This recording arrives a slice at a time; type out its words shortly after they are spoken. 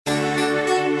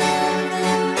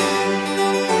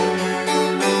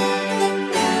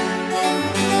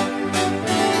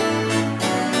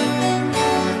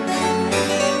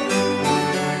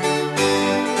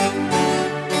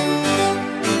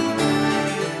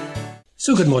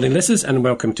So good morning, listeners, and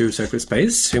welcome to Sacred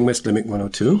Space in West Limerick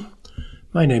 102.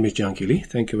 My name is John Keeley.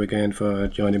 Thank you again for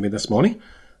joining me this morning.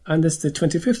 And it's the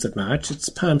 25th of March. It's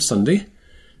Palm Sunday.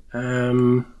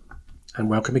 And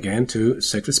welcome again to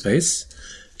Sacred Space,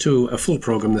 to a full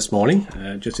programme this morning.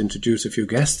 Just introduce a few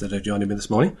guests that are joining me this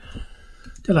morning.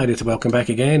 Delighted to welcome back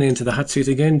again into the hot seat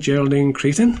again, Geraldine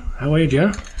Cretan. How are you,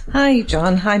 Ger? Hi,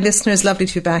 John. Hi, listeners. Lovely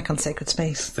to be back on Sacred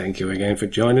Space. Thank you again for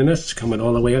joining us, coming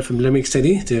all the way out from Limerick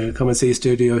City to come and see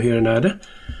studio here in Arda.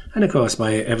 And, of course,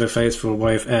 my ever-faithful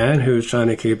wife, Anne, who's trying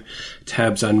to keep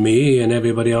tabs on me and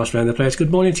everybody else around the place.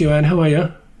 Good morning to you, Anne. How are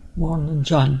you? Morning,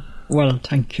 John. Well,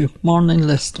 thank you. Morning,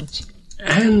 listeners.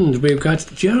 And we've got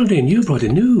Geraldine. You brought a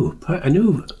new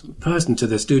person to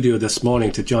the studio this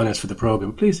morning to join us for the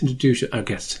programme. Please introduce our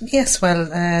guest. Yes,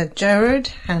 well, Gerard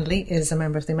Handley is a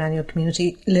member of the Emmanuel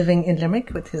community living in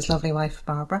Limerick with his lovely wife,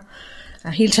 Barbara.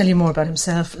 He'll tell you more about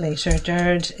himself later.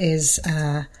 Gerard is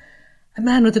a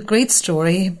man with a great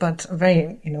story, but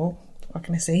very, what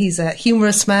can I say? He's a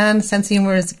humorous man. Sense of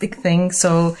humour is a big thing.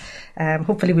 So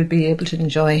hopefully we'll be able to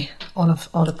enjoy all of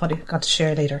what he's got to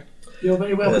share later. You're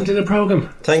very welcome to the programme.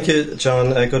 Thank you,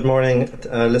 John. Good morning,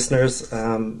 listeners.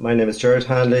 My name is Gerard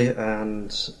Handley,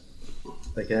 and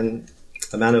again,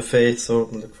 a man of faith, so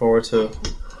I look forward to...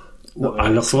 I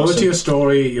look forward to your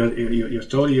story. Your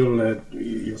story,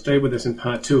 you'll stay with us in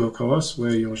part 2, of course,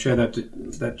 where you'll share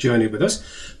that journey with us.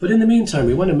 But in the meantime,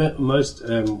 we want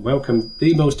to welcome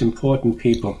the most important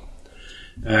people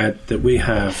that we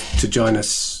have to join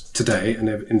us today, and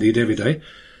indeed every day,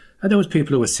 are those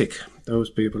people who are sick,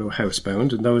 those people who are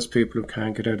housebound, and those people who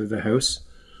can't get out of their house,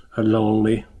 are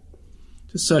lonely,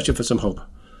 just searching for some hope.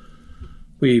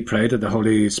 We pray that the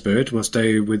Holy Spirit will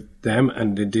stay with them,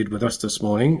 and indeed with us this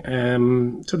morning,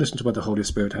 to listen to what the Holy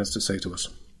Spirit has to say to us.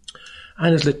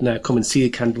 And it's lit now, come and see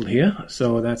a candle here,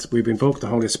 so we've invoked the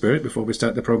Holy Spirit before we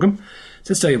start the programme,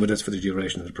 to stay with us for the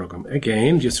duration of the programme.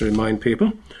 Again, just to remind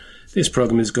people, this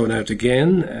programme is going out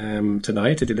again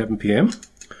tonight at 11 p.m,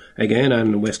 again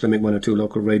on West Limerick 102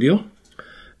 local radio.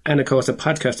 And of course, a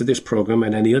podcast of this programme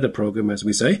and any other programme, as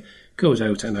we say, goes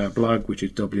out on our blog, which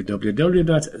is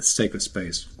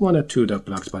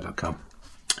www.sacredspace102.blogspot.com.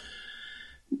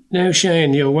 Now,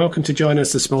 Shane, you're welcome to join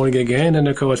us this morning again. And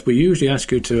of course, we usually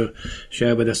ask you to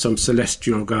share with us some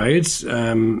celestial guides.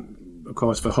 Of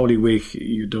course, for Holy Week,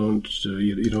 you don't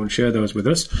share those with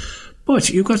us. But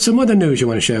you've got some other news you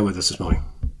want to share with us this morning.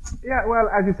 Yeah, well,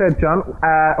 as you said, John,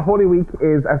 Holy Week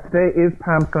today is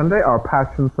Palm Sunday, or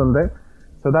Passion Sunday.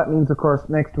 So that means, of course,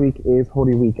 next week is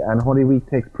Holy Week, and Holy Week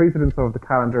takes precedence over the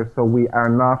calendar, so we are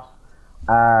not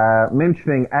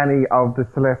mentioning any of the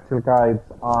celestial guides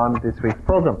on this week's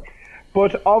programme.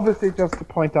 But obviously, just to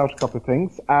point out a couple of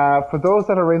things, for those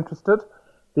that are interested,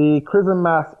 the Chrism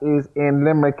Mass is in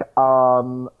Limerick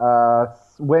on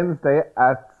Wednesday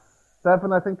at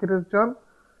 7, I think it is, John,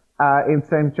 in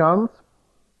St. John's.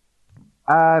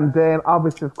 And then,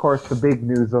 obviously, of course, the big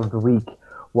news of the week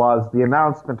was the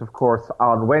announcement, of course,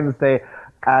 on Wednesday,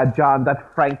 John,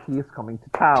 that Frankie is coming to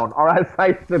town. Or as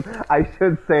I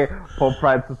should say, Pope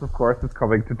Francis, of course, is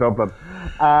coming to Dublin.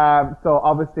 So,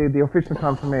 obviously, the official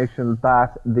confirmation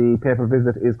that the papal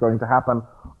visit is going to happen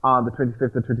on the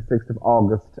 25th and 26th of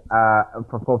August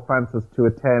for Pope Francis to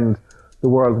attend the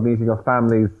World Meeting of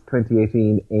Families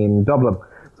 2018 in Dublin.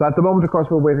 So at the moment, of course,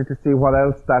 we're waiting to see what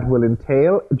else that will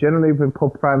entail. Generally, when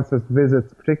Pope Francis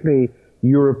visits, particularly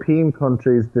European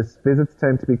countries, these visits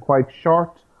tend to be quite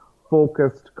short,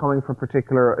 focused, coming from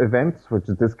particular events, which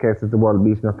in this case is the World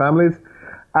Meeting of Families.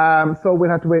 So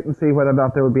we'll have to wait and see whether or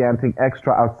not there will be anything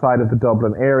extra outside of the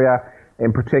Dublin area,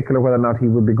 in particular whether or not he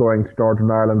will be going to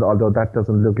Northern Ireland, although that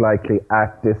doesn't look likely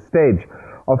at this stage.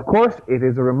 Of course, it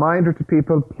is a reminder to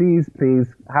people, please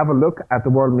have a look at the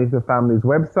World Meeting of Families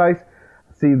website,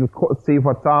 see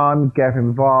what's on, get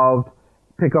involved,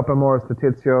 pick up Amoris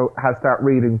Laetitia, start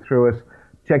reading through it,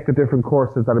 check the different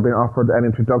courses that have been offered and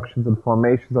introductions and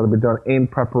formations that have been done in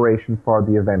preparation for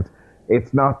the event.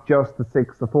 It's not just the 4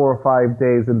 or 5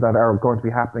 days that are going to be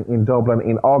happening in Dublin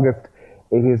in August.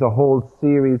 It is a whole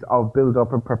series of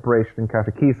build-up and preparation and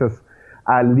catechesis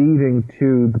leading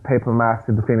to the Papal Mass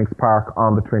in the Phoenix Park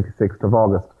on the 26th of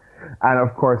August. And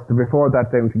of course, before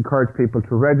that, then, to encourage people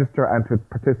to register and to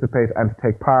participate and to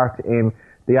take part in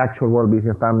the actual World Meeting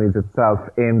of Families itself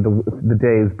in the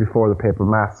days before the Papal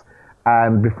Mass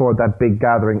and before that big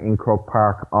gathering in Croke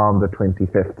Park on the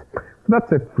 25th. So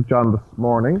that's it for John this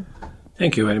morning.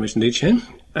 Thank you very much indeed, Shane.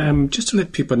 Just to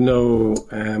let people know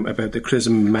about the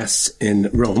Chrism Mass in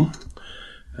Rome,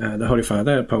 the Holy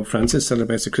Father, Pope Francis,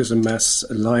 celebrates the Chrism Mass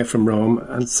live from Rome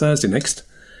on Thursday next,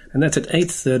 and that's at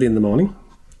 8:30 in the morning.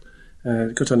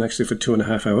 It goes on actually for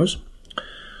 2.5 hours.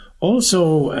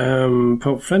 Also,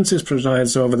 Pope Francis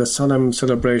presides over the solemn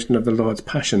celebration of the Lord's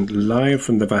Passion live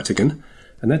from the Vatican,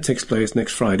 and that takes place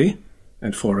next Friday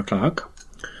at 4 o'clock.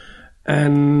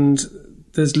 And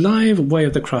there's live Way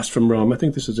of the Cross from Rome. I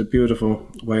think this is a beautiful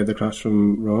Way of the Cross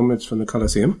from Rome. It's from the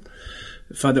Colosseum.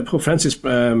 Father Pope Francis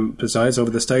presides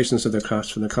over the Stations of the Cross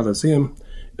from the Colosseum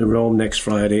in Rome next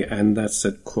Friday, and that's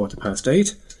at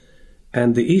 8:15.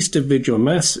 And the Easter Vigil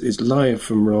Mass is live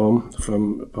from Rome.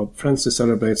 Pope Francis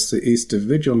celebrates the Easter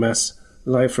Vigil Mass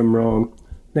live from Rome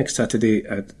next Saturday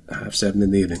at 7:30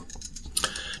 in the evening.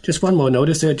 Just one more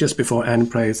notice there, just before Anne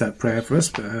prays that prayer for us,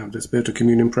 the Spiritual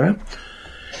Communion prayer.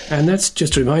 And that's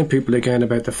just to remind people again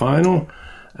about the final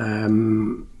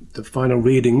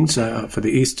readings for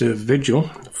the Easter Vigil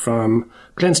from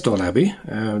Glenstal Abbey.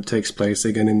 Takes place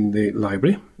again in the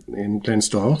library in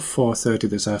Glenstal, 4:30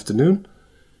 this afternoon.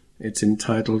 It's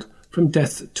entitled From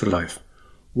Death to Life,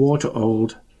 Water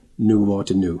Old, New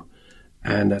Water New.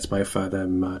 And that's by Father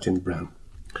Martin Brown.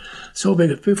 So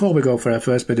before we go for our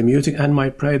first bit of music, Anne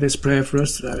might pray this prayer for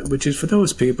us, which is for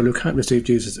those people who can't receive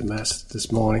Jesus at Mass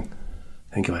this morning.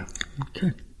 Thank you, Anne.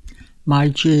 Okay. My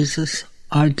Jesus,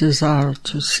 I desire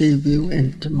to receive you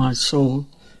into my soul,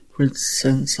 which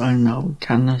since I now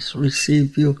cannot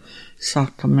receive you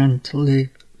sacramentally,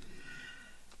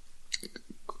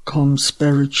 come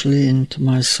spiritually into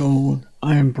my soul.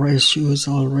 I embrace you as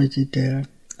already there.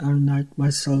 I unite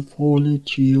myself wholly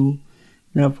to you.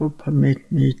 Never permit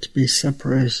me to be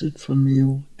separated from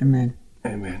you. Amen.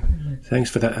 Amen.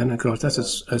 Thanks for that, Anne. Of course, that's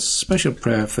a special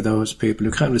prayer for those people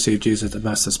who can't receive Jesus at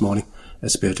Mass this morning, a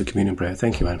Spiritual Communion prayer.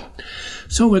 Thank you, Anne.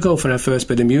 So we'll go for our first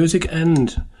bit of music,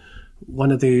 and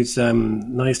one of these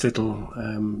nice little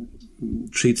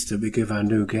treats that we give our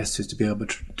new guests is to be able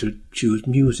to choose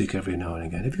music every now and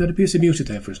again. Have you got a piece of music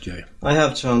there for us, Jay? I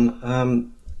have,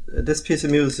 John. This piece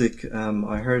of music,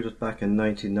 I heard it back in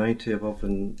 1990 above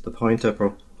in the Point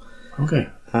Depot. Okay.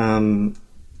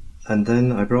 And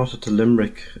then I brought it to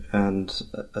Limerick, and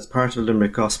as part of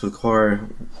Limerick Gospel Choir,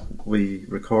 we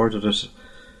recorded it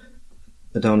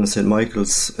down in St.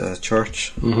 Michael's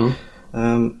Church.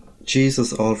 Mm-hmm.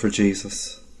 Jesus, All for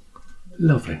Jesus.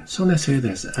 Lovely. So let's hear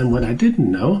this. And what I didn't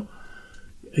know,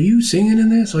 are you singing in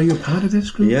this? Are you a part of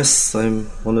this group? Yes, I'm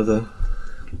one of the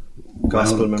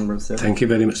gospel members. Yeah. Thank you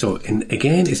very much. So,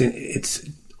 again, it's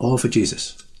All for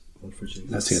Jesus. All for Jesus.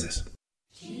 Let's hear this.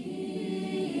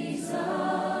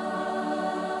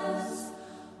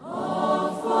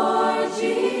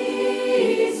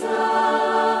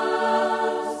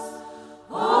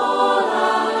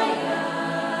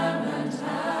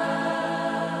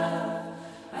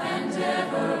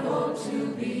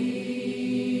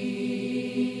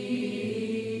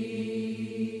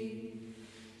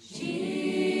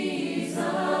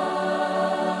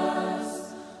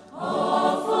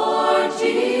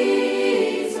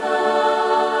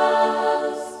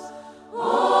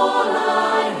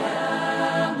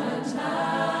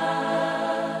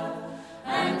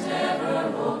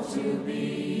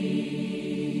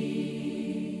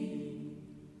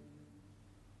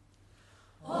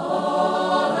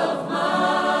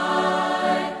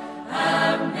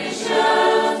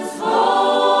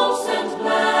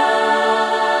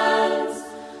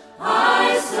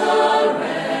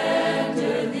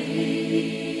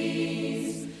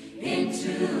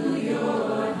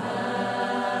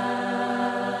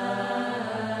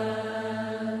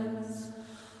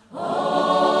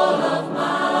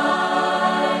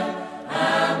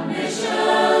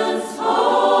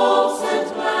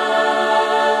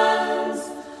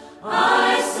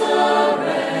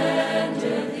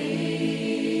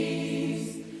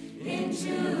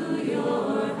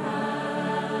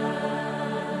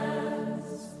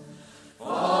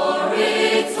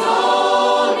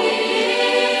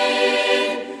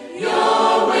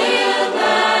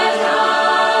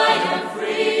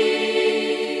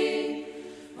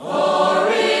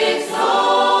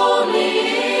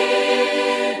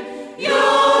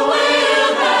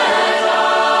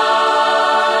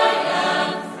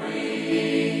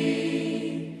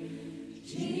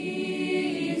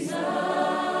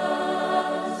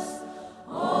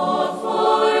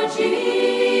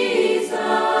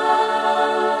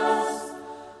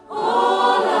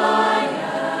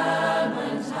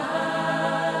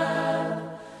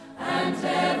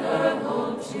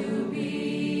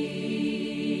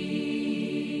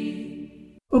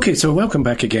 Okay, so welcome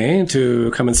back again to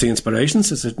Come and See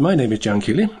Inspirations. My name is John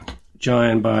Keeley,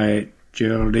 joined by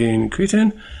Geraldine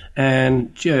Cretin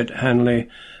and Jared Hanley.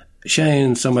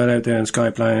 Shane, somewhere out there in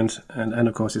Skype-land, and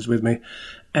of course is with me.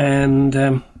 And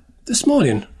this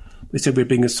morning, we said we'd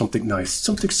bring us something nice,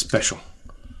 something special.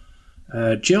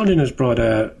 Geraldine has brought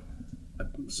a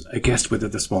a guest with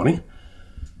us this morning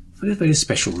for a very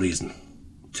special reason.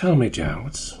 Tell me, Jan,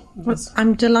 what's...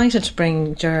 I'm delighted to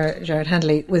bring Gerard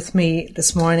Handley with me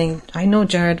this morning. I know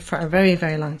Gerard for a very,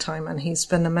 very long time, and he's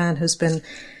been a man who's been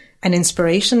an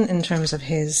inspiration in terms of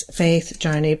his faith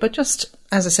journey, but just,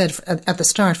 as I said at the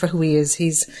start, for who he is,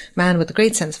 he's a man with a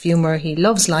great sense of humour. He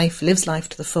loves life, lives life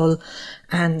to the full,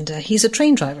 and he's a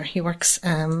train driver. He works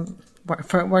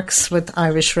with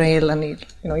Irish Rail, and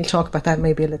he'll talk about that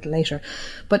maybe a little later.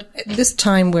 But this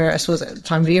time, where I suppose at the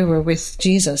time of year we're with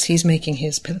Jesus, he's making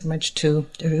his pilgrimage to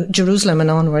Jerusalem and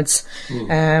onwards,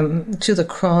 to the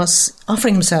cross,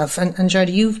 offering himself. And Gerard,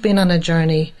 you've been on a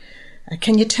journey.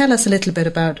 Can you tell us a little bit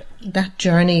about that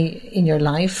journey in your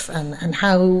life, and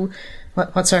how,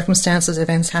 what circumstances,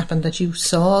 events happened that you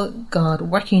saw God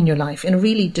working in your life in a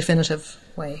really definitive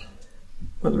way?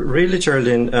 Well, really,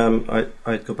 Geraldine,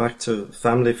 I'd go back to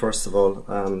family first of all.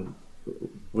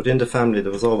 Within the family,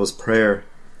 there was always prayer,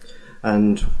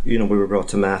 and we were brought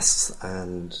to mass,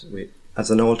 and as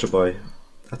an altar boy,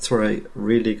 that's where I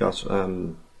really got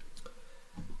the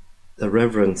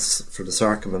reverence for the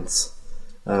sacraments.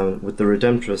 With the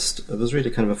Redemptorist, it was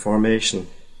really kind of a formation,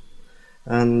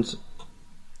 and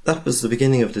that was the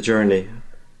beginning of the journey.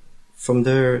 From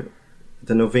there,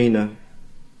 the novena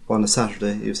on a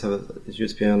Saturday, it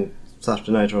used to be on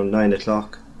Saturday night around 9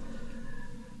 o'clock.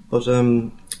 But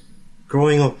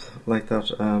growing up like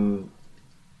that,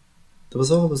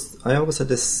 I always had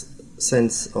this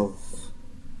sense of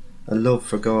a love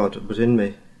for God within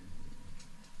me,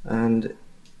 and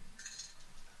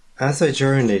as I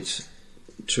journeyed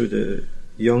through the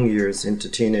young years into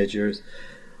teenage years,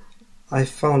 I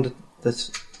found that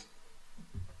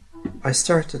I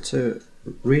started to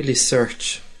really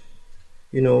search,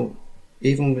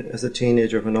 even as a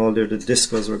teenager, when all the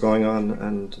discos were going on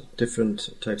and different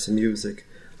types of music,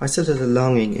 I still had a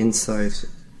longing inside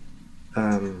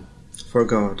for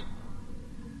God.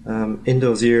 In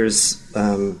those years,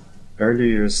 early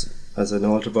years, as an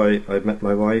altar boy, I met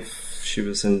my wife. She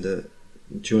was in the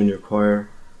junior choir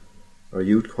or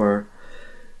youth choir,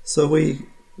 so we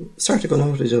started going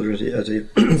out with each other at a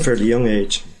fairly young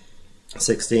age,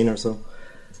 16 or so,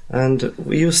 and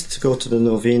we used to go to the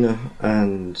novena,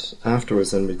 and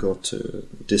afterwards then we'd go to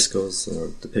discos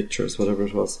or the pictures, whatever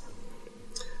it was.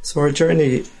 So our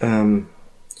journey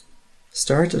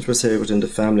started, per se, within the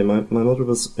family. My mother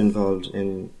was involved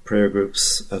in prayer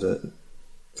groups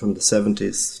from the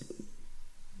 70s,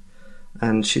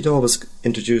 and she'd always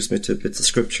introduce me to bits of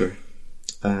scripture,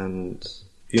 and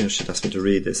she'd ask me to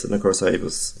read this, and of course I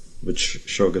would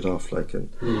shrug it off,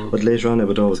 but later on I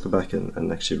would always go back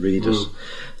and actually read it.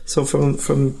 So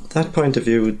from that point of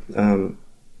view,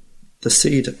 the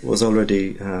seed was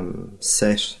already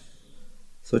set,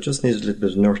 so it just needed a little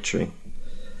bit of nurturing.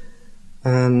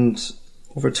 And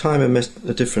over time I met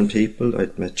different people.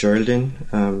 I'd met Geraldine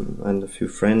and a few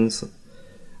friends,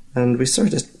 and we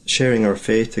started sharing our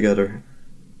faith together.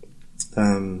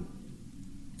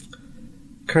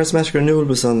 Charismatic renewal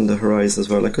was on the horizon as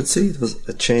well. I could see there was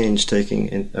a change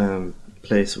taking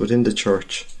place within the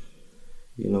church.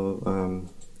 It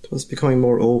was becoming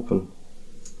more open,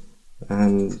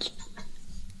 and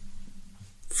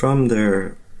from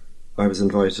there I was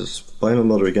invited by my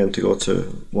mother again to go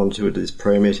to one or two of these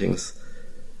prayer meetings,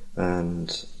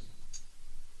 and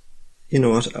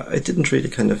I didn't really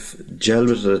kind of gel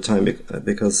with it at the time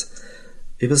because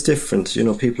it was different.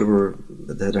 People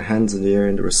they had their hands in the air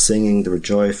and they were singing, they were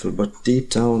joyful, but deep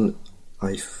down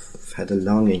I had a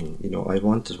longing. I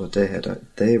wanted what they had.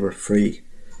 They were free,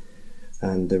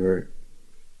 and they were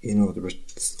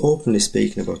openly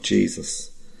speaking about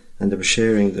Jesus, and they were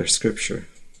sharing their scripture,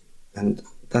 and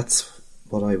that's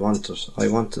what I wanted.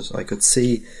 I could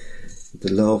see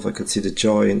the love, I could see the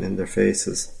joy in their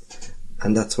faces,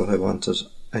 and that's what I wanted.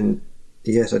 And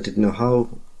yet I didn't know how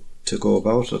to go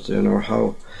about it, or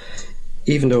how,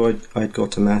 even though I'd go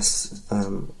to mass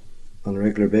on a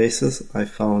regular basis, I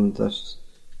found that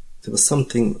there was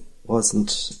something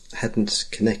hadn't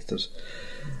connected.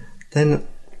 Then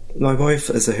my wife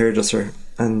is a hairdresser,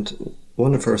 and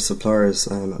one of her suppliers,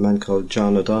 a man called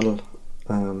John O'Donnell,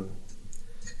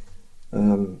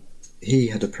 he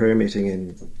had a prayer meeting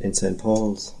in St.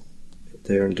 Paul's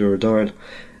there in Dúrdail,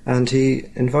 and he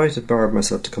invited Barb and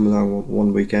myself to come along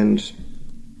one weekend,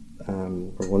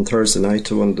 or one Thursday night,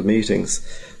 to one of the meetings.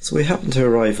 So we happened to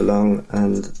arrive along,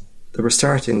 and they were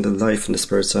starting the Life in the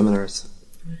Spirit seminars.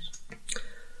 Right.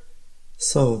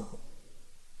 So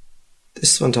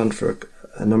this went on for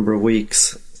a number of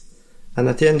weeks, and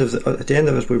at the end of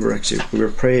it, we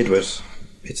were prayed with.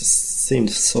 It just seemed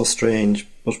so strange,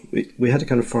 but we had a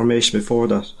kind of formation before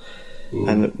that,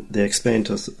 And they explained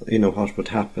to us, what would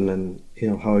happen, and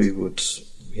how you would,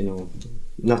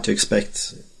 not to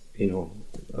expect, a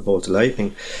bolt of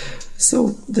lightning. So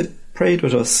they prayed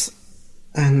with us,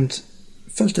 and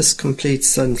felt this complete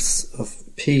sense of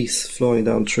peace flowing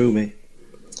down through me.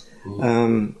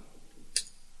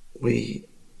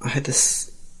 I had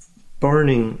this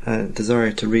burning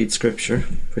desire to read scripture,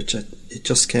 which it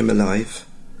just came alive.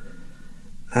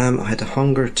 I had a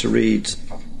hunger to read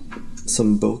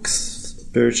some books,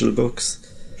 spiritual books,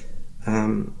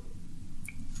 and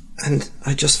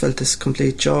I just felt this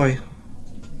complete joy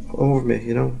over me,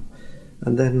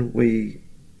 and then we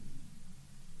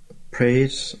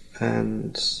prayed,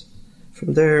 and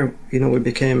from there, we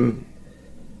became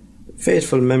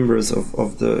faithful members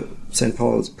of the St.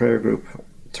 Paul's prayer group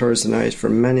Thursday night for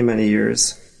many, many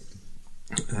years.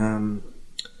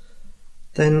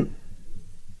 Then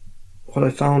what I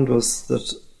found was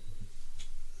that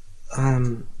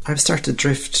I've started to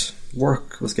drift.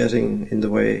 Work was getting in the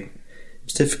way. It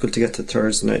was difficult to get to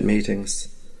Thursday night meetings.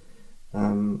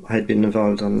 I had been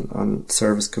involved on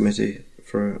service committee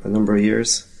for a number of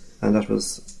years, and that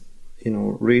was,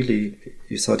 really,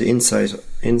 you saw the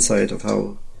inside of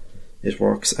how it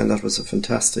works, and that was a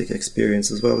fantastic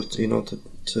experience as well,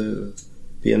 to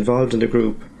be involved in the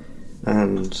group,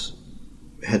 and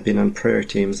had been on prayer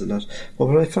teams and that. But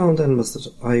what I found then was that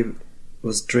I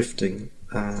was drifting.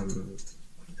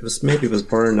 It was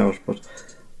burnout, but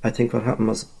I think what happened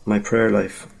was my prayer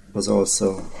life was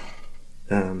also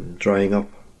drying up.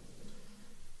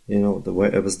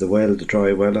 It was the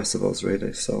dry well, I suppose,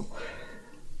 really. So,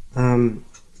 in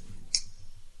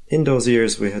those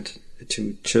years we had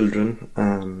 2 children,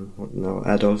 now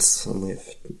adults, and we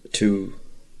have 2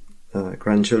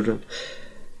 grandchildren.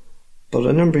 But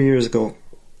a number of years ago,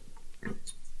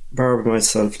 Barbara and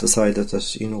myself decided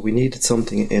that we needed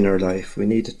something in our life. We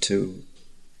needed to.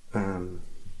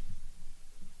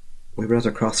 We were at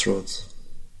a crossroads,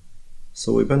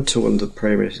 so we went to one of the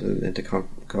prayer meetings in the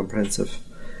comprehensive,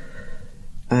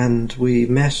 and we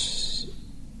met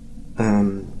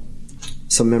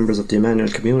some members of the Emmanuel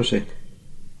community,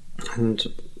 and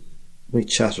we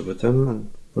chatted with them. And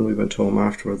when we went home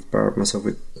afterwards, Barbara and myself,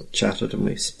 we chatted and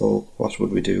we spoke. What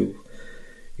would we do?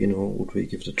 Would we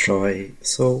give it a try?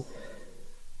 So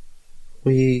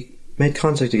we made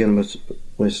contact again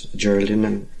with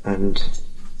Geraldine and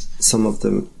some of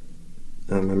the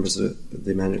members of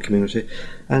the Emmanuel community,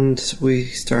 and we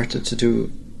started to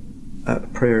do a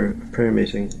prayer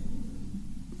meeting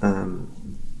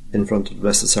in front of the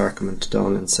Blessed Sacrament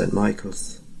down in St.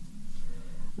 Michael's.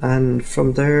 And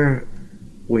from there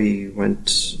we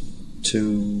went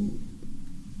to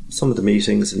some of the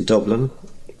meetings in Dublin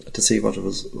to see what it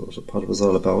was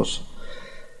all about.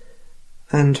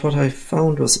 And what I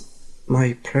found was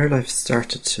my prayer life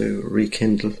started to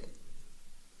rekindle.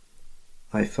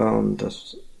 I found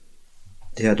that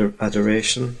the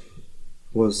adoration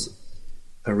was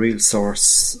a real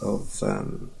source of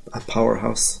a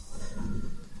powerhouse.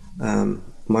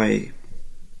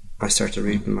 I started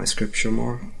reading my scripture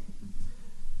more.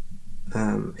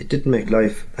 It didn't make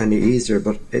life any easier,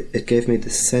 but it gave me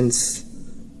this sense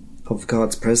of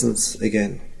God's presence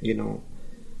again.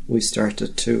 We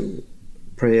started to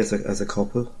pray as a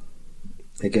couple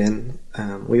again.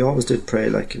 We always did pray,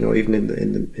 even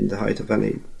in the height of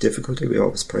any difficulty, we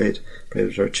always prayed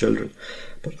with our children.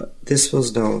 But this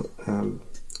was now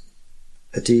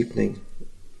a deepening,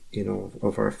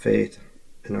 of our faith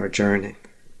in our journey.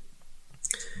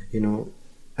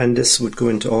 And this would go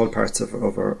into all parts of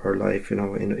our life.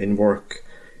 In work,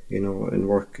 you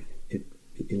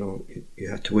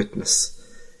had to witness.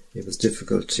 It was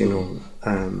difficult,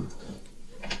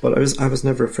 but I was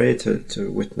never afraid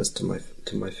to witness to my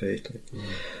faith.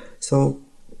 So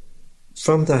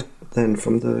from that, then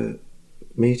from the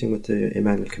meeting with the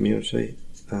Emmanuel community,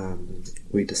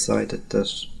 we decided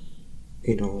that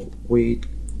we'd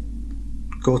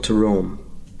go to Rome.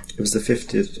 It was the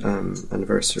 50th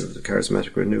anniversary of the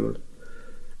Charismatic Renewal,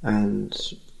 and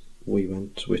we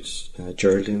went with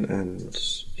Geraldine and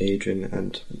Adrian,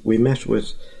 and we met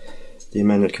with the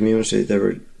Emmanuel community. They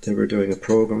were doing a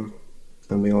program,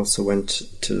 and we also went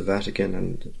to the Vatican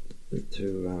and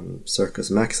to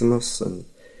Circus Maximus, and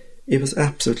it was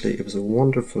a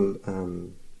wonderful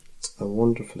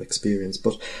experience.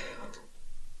 But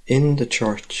in the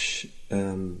church,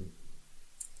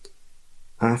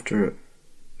 after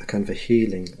a kind of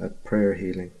a prayer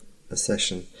healing, a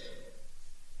session,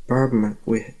 Barbara,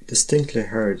 we distinctly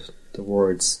heard the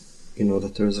words,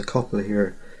 that there was a couple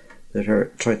here that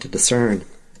are trying to discern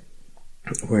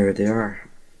where they are.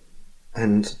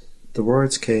 And the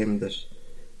words came that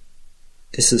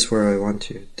this is where I want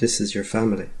you, this is your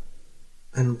family.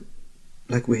 And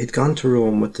like we had gone to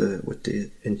Rome with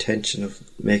the intention of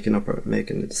making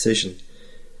a decision,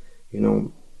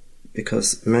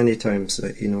 because many times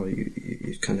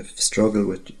you kind of struggle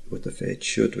with the faith.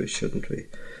 Should we? Shouldn't we?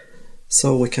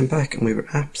 So we came back and we were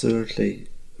absolutely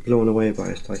blown away by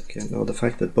it. Like the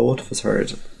fact that both of us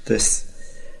heard this.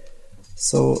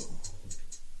 So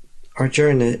our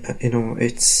journey,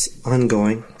 it's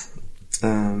ongoing.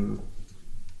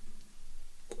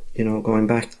 Going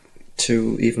back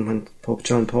to even when Pope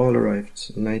John Paul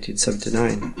arrived in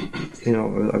 1979,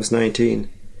 I was 19,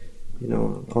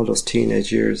 all those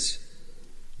teenage years,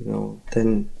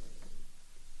 then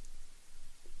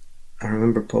I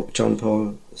remember Pope John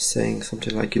Paul saying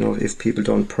something like, if people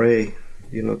don't pray,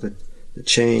 that the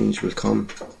change will come,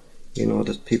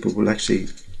 that people will actually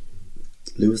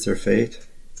lose their faith.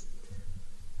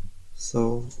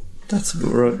 So that's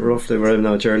roughly where I'm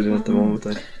now, Geraldine, at the moment.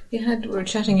 We were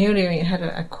chatting earlier, you had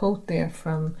a quote there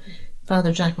from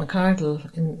Father Jack McArdle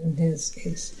in his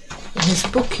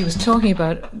book. He was talking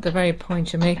about the very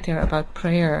point you make there about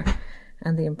prayer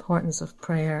and the importance of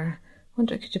prayer. I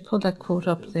wonder, could you pull that quote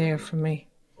up there for me?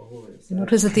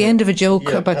 It was at the end of a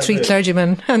joke about three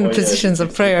cleargymen and positions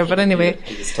of prayer, but anyway.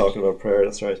 He was talking about prayer,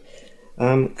 that's right.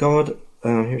 God,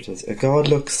 here it is. God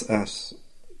looks at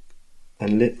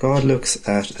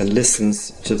and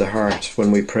listens to the heart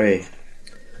when we pray.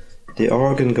 The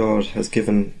organ God has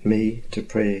given me to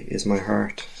pray is my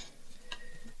heart.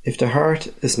 If the heart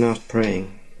is not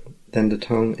praying, then the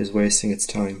tongue is wasting its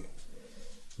time,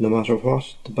 no matter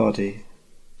what the body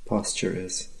posture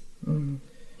is.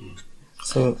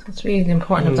 So it's really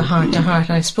important of the heart to heart.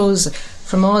 And I suppose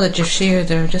from all that you've shared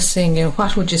there, just saying,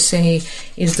 what would you say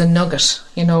is the nugget,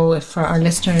 if for our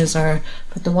listeners or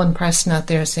but the one person out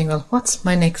there saying, well, what's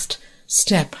my next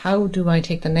step? How do I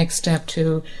take the next step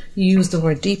to use the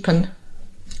word deepen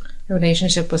a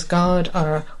relationship with God?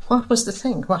 Or what was the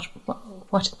thing? What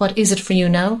is it for you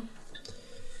now?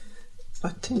 I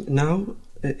think now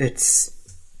it's,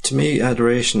 to me,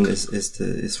 adoration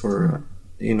is for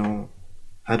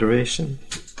adoration,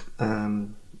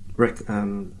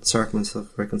 sacraments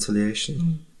of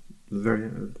reconciliation.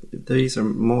 These are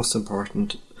most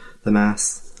important. The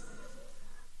Mass,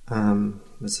 the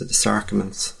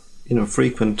sacraments.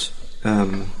 Frequent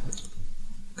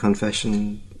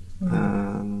confession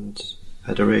and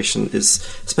adoration is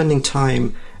spending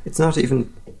time. It's not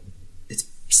even,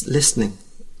 it's listening.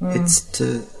 It's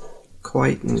to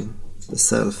quieten the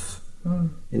self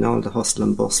in all the hustle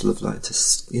and bustle of life,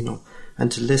 and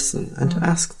to listen and to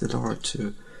ask the Lord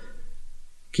to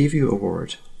give you a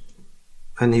word.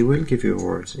 And He will give you a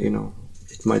word,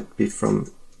 It might be from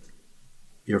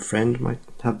your friend, might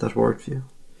have that word for you.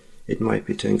 It might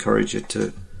be to encourage you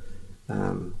to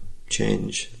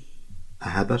change a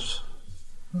habit.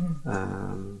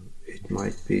 It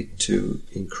might be to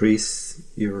increase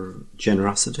your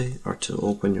generosity, or to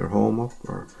open your home up,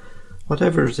 or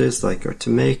whatever it is, or to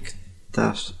make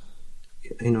that,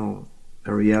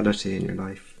 a reality in your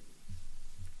life.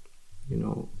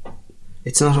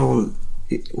 It's not all.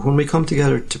 When we come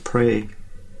together to pray,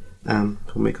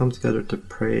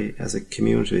 as a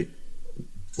community,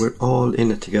 we're all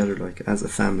in it together, as a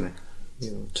family,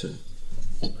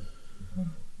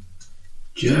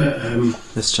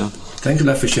 Yes, John. Thank you a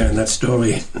lot for sharing that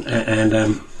story.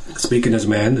 And speaking as a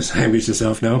man, the same as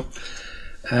yourself now,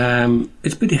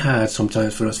 it's pretty hard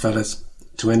sometimes for us fellas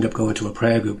to end up going to a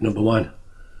prayer group, number one.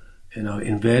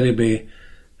 Invariably,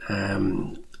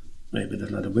 maybe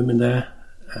there's a lot of women there,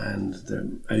 and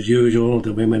as usual,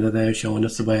 the women are there showing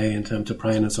us the way in terms of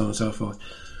praying and so on and so forth.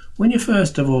 When you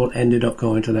first of all ended up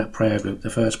going to that prayer group, the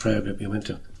first prayer group you went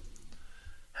to,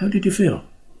 how did you feel?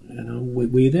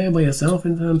 Were you there by yourself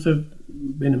in terms of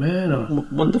being a man? Or?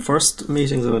 One of the first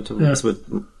meetings I went to was with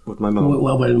my mum.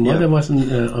 Well, mother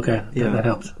wasn't... okay, that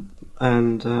helps.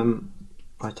 And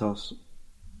I thought,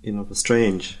 it was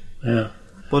strange. Yeah.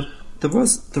 But there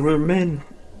were men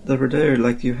that were there,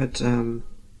 you had John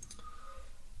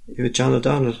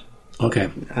O'Donnell. Okay.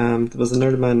 There was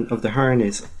another man of the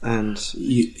Harneys, and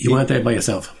you weren't there by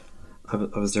yourself. I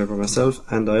was there by myself,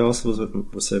 and I also was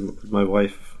with my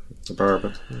wife,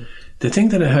 Barbara. The thing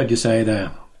that I heard you say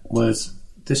there was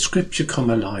the scripture come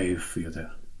alive for you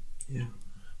there. Yeah.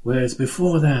 Whereas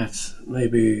before that,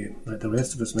 maybe like the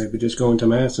rest of us, maybe just going to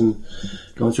Mass and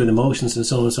going through the motions and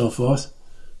so on and so forth.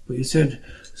 But you said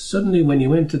suddenly when you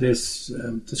went to this,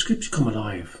 the scripture come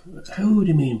alive. How do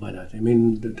you mean by that? I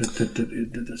mean,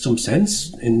 some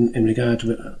sense in regard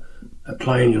to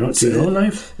applying to your own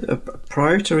life?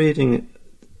 Prior to reading,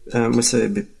 we say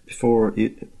before,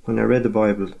 when I read the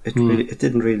Bible, it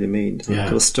didn't really mean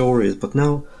those stories. But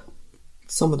now,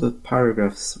 some of the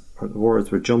paragraphs or the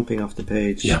words were jumping off the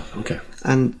page. Yeah, okay.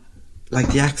 And like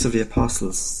the Acts of the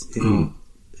Apostles, you know,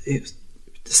 the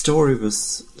story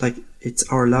was like, it's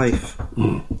our life.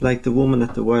 Like the woman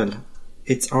at the well,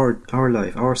 it's our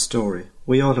life, our story.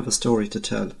 We all have a story to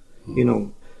tell.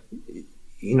 You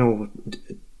know,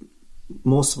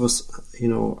 most of us, you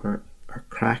know, are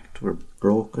cracked, we're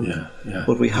broken,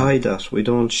 but we hide that, we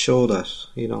don't show that,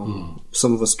 you know.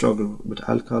 Some of us struggle with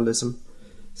alcoholism,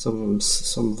 some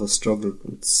of us struggle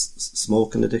with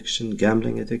smoking addiction,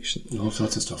 gambling addiction, all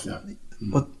sorts of stuff,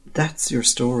 but that's your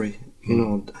story, you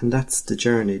know, and that's the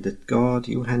journey that God,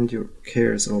 you hand your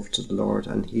cares over to the Lord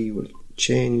and He will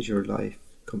change your life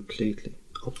completely,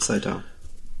 upside down.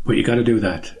 But you got to do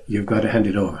that, you've got to hand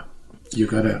it over. You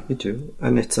do,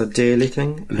 and it's a daily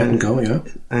thing. Let go,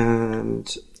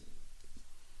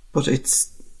 but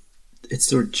it's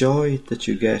the joy that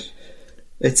you get.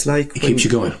 It's like it keeps you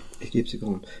going. It keeps you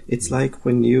going. It's like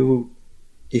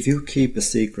if you keep a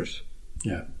secret,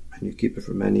 and you keep it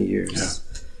for many years,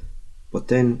 but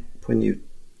then when you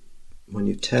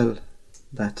tell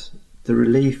that, the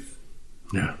relief,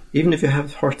 even if you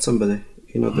have hurt somebody,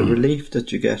 you know, the relief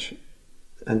that you get,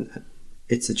 and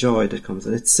it's a joy that comes,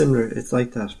 and it's similar. It's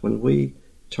like that when we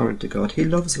turn to God. He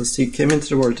loves us. He came into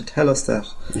the world to tell us that.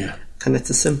 Yeah. And it's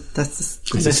as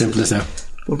simple as that.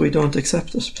 But we don't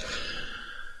accept it.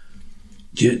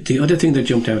 The other thing that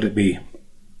jumped out at me,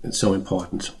 and so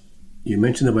important, you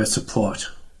mentioned the word support.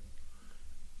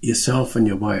 Yourself and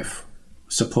your wife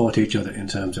support each other in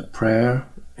terms of prayer,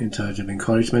 in terms of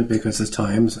encouragement, because there's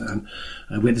times, and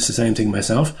I witness the same thing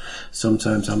myself,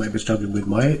 sometimes I might be struggling with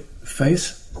my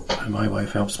faith and my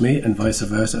wife helps me, and vice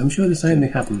versa. I'm sure the same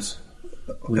thing happens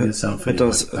with yourself. It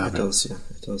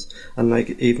does. And like,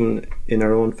 even in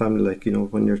our own family, like, you know,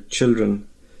 when your children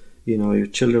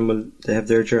they have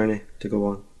their journey to go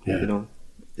on. You know,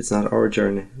 it's not our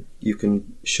journey. You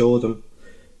can show them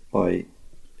by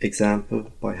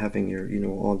example, by having your, you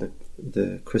know, all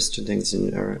the Christian things in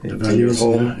your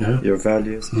home, your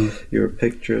values, your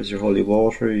pictures, your holy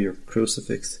water, your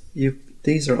crucifix.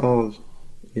 These are all,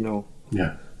 you know,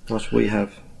 what we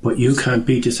have. But you can't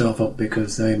beat yourself up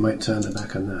because they might turn their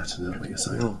back on that. Is that what you're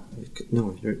saying?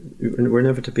 No, we're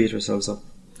never to beat ourselves up.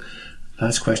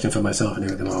 Last question for myself and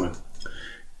you at the moment.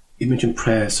 You mentioned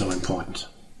prayer is so important.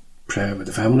 Prayer with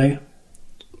the family.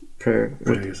 Prayer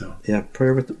yourself. Yeah,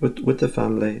 prayer with the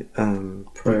family.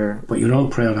 Prayer. But your own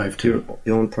prayer life too.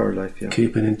 Your own prayer life. Yeah.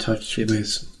 Keeping in touch with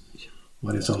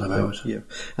what it's all about. Yeah,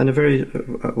 and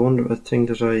a thing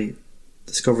that I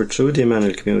discovered through the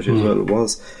Emmanuel community as well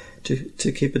was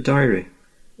to keep a diary,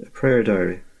 a prayer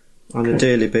diary, on a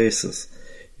daily basis.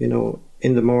 You know,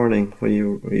 in the morning when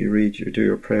you read, you do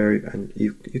your prayer, and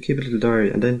you keep a little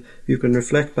diary, and then you can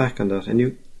reflect back on that, and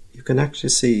you can actually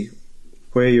see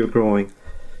where you're growing.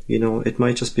 You know, it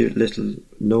might just be a little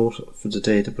note for the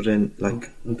day to put in, like,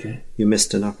 you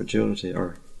missed an opportunity,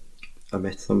 or I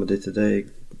met somebody today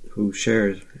who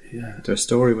shared their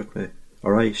story with me,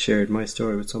 or I shared my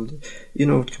story with somebody. You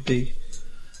know, it could be,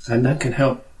 and that can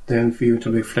help then for you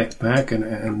to reflect back and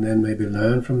then maybe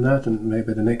learn from that, and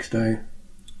maybe the next day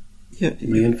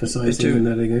re-emphasize doing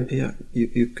that again. Yeah,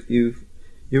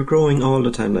 you're growing all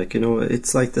the time. Like, you know,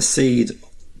 it's like the seed,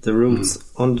 the roots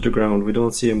under the ground. We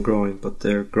don't see them growing, but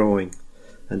they're growing,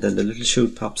 and then the little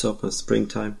shoot pops up in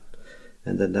springtime,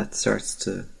 and then that starts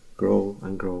to grow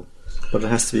and grow. But it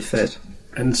has to be fed.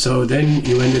 And so then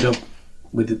you ended up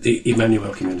with the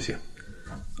Emmanuel community.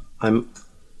 I'm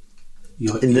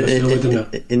in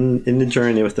the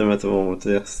journey with them at the moment.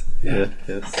 Yes.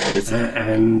 Yes.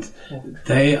 And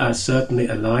they are certainly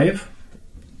alive.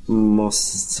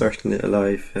 Most certainly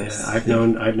alive. Yes. Yeah,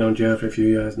 I've known Jo for a few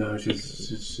years now.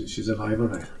 She's alive, all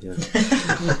right. Yeah.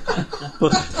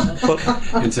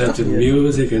 but in terms of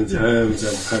music, in terms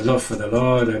of her love for the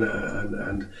Lord,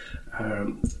 and her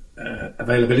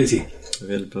availability.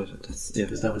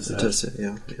 Is that what it is?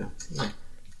 Yeah.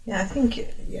 Yeah, I think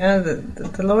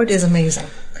the Lord is amazing.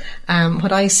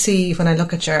 What I see when I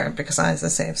look at Ger, because as I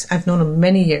say, I've known him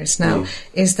many years now,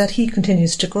 is that he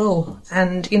continues to grow.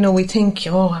 And, you know, we think,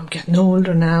 I'm getting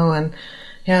older now, and,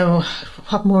 you know,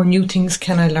 what more new things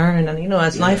can I learn? And, you know,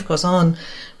 as life goes on.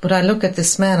 But I look at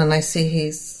this man and I see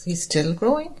he's still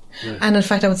growing. Yeah. And in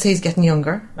fact, I would say he's getting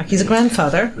younger. Like, he's a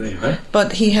grandfather,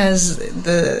 but he has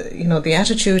the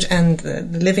attitude and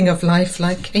the living of life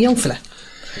like a young fella.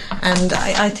 And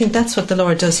I think that's what the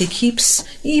Lord does. He keeps,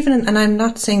 and I'm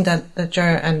not saying that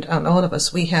Ger and all of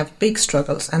us, we have big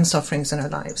struggles and sufferings in our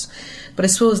lives. But I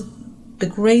suppose the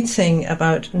great thing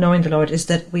about knowing the Lord is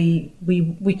that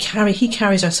he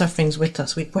carries our sufferings with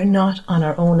us. We're not on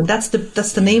our own. And that's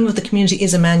the name of the community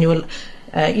is Emmanuel.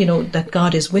 that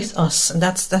God is with us. And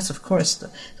that's of course, the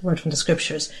word from the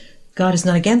scriptures. God is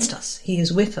not against us. He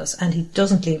is with us, and He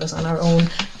doesn't leave us on our own.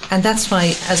 And that's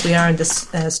why, as we are in this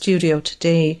studio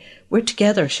today, we're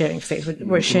together sharing faith.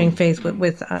 We're sharing faith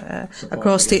with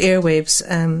across the airwaves.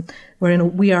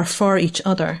 We are for each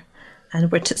other,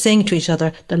 and we're saying to each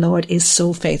other, the Lord is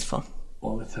so faithful.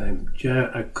 All the time.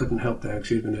 Yeah, I couldn't help that.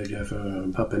 Excuse me, Jeff,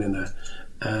 for popping in there.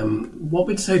 What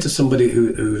would you say to somebody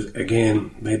who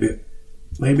again, maybe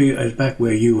is back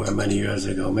where you were many years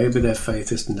ago? Maybe their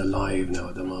faith isn't alive now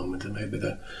at the moment, and maybe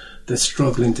they're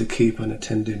struggling to keep on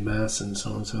attending Mass and so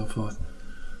on and so forth.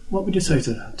 What would you say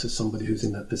to somebody who's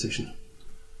in that position?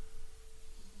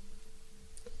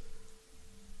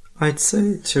 I'd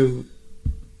say to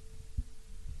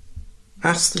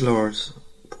ask the Lord,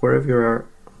 wherever you are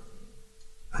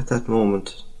at that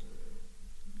moment,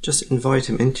 just invite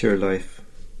Him into your life.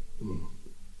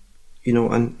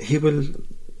 And He will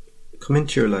come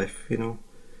into your life.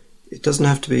 It doesn't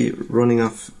have to be running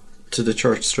off to the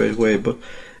church straight away, but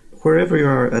wherever you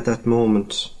are at that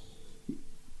moment,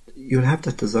 you'll have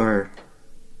that desire.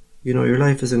 Your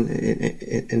life is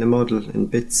in a muddle, in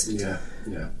bits. Yeah.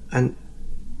 And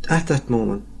at that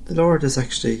moment, the Lord is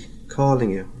actually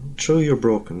calling you through your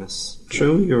brokenness,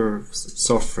 through your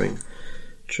suffering,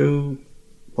 through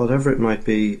whatever it might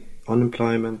be,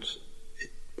 unemployment,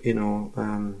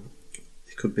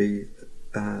 it could be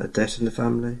a death in the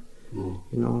family,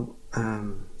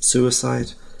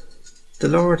 suicide. The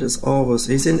Lord is always,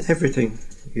 He's in everything,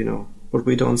 but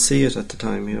we don't see it at the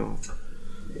time, Yeah,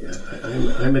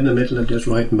 I'm in the middle of just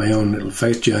writing my own little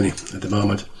faith journey at the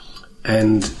moment,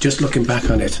 and just looking back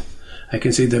on it, I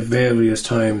can see the various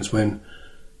times when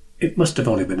it must have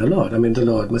only been the Lord. I mean, the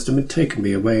Lord must have been taking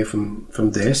me away from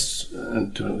this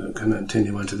and to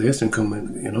continue on to this and come,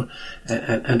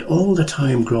 and all the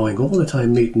time growing, all the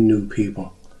time meeting new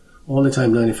people, all the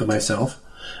time learning for myself,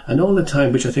 and all the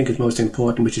time, which I think is most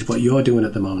important, which is what you're doing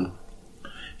at the moment,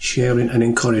 sharing and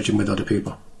encouraging with other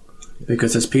people.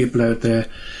 Because there's people out there,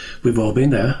 we've all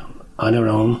been there on our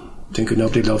own, thinking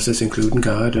nobody loves us, including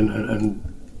God, and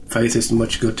faith isn't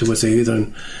much good to us either,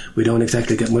 and we don't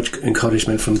exactly get much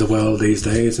encouragement from the world these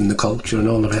days and the culture and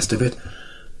all the rest of it.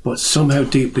 But somehow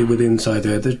deeply within inside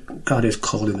there, God is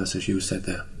calling us, as you said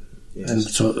there. Yes. And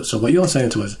so what you're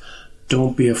saying to us,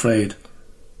 don't be afraid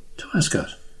to ask God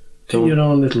in your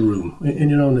own little room, in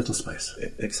your own little space.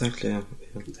 Exactly. Yeah.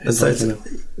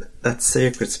 That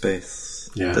sacred space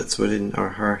that's within our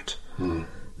heart.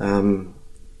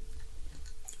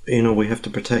 We have to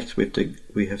protect.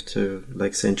 We have to,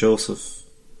 like Saint Joseph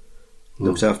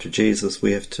looked after Jesus.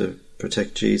 We have to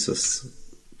protect Jesus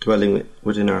dwelling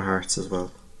within our hearts as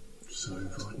well. So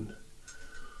important.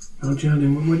 Oh, Johnny,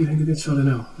 what do you think of this fellow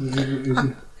now?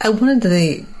 One of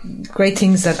the great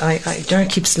things that Jared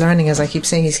keeps learning, as I keep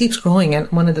saying, he keeps growing,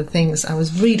 and one of the things I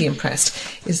was really impressed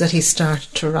is that he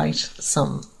started to write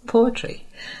some poetry.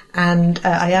 And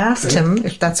I asked him,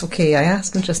 if that's okay,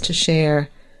 just to share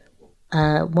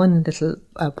one little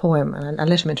poem, and I'll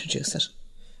let him introduce it.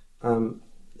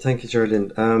 Thank you,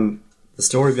 Geraldine. The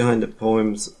story behind the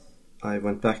poems, I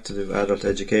went back to do adult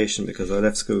education because I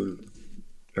left school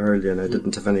early and I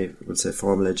didn't have any,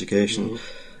 formal education,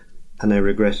 and I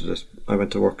regretted it. I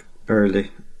went to work early,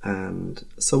 and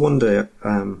so one day,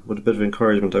 with a bit of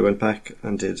encouragement, I went back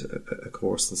and did a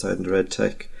course inside in the Red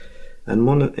Tech. And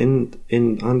one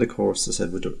on the course, they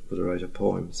said, would I write a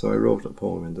poem? So I wrote a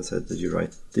poem, and they said, did you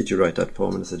write that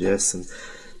poem? And I said, yes. And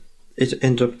it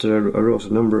ended up that I wrote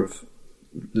a number of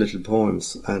little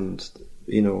poems, and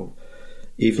even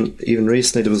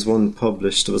recently there was one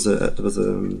published. There was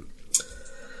on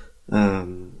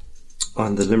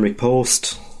the Limerick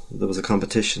Post, there was a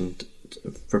competition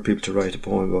for people to write a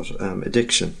poem about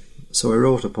addiction. So I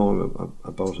wrote a poem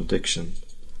about addiction,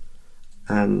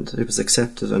 and it was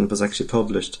accepted and it was actually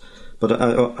published. But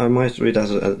I might read that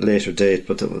at a later date.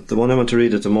 But the one I want to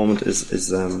read at the moment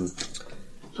is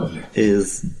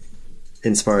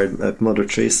inspired by Mother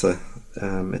Teresa.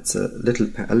 It's a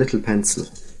little pencil,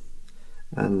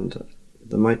 and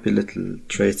there might be little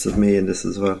traits of me in this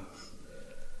as well.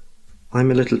 I'm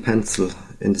a little pencil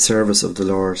in the service of the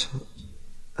Lord,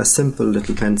 a simple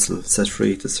little pencil set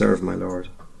free to serve my Lord.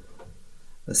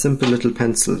 A simple little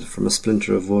pencil from a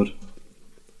splinter of wood,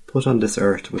 put on this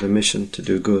earth with a mission to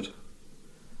do good.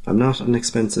 I'm not an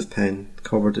expensive pen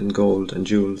covered in gold and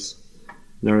jewels,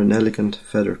 nor an elegant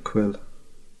feather quill.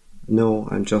 No,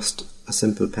 I'm just a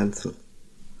simple pencil.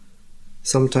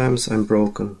 Sometimes I'm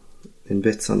broken, in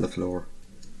bits on the floor,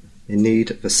 in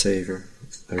need of a saviour,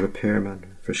 a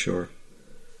repairman for sure.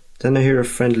 Then I hear a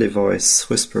friendly voice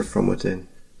whisper from within,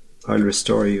 I'll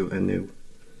restore you anew.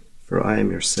 For I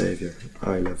am your Saviour.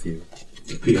 I love you.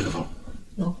 Beautiful.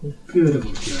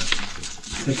 Beautiful, yeah.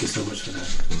 Thank you so much for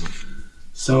that.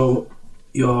 So,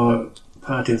 your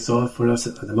parting thought for us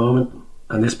at the moment,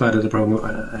 and this part of the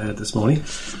program this morning,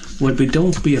 would be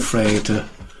don't be afraid to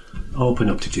open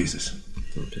up to Jesus.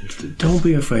 Don't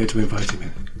be afraid to invite him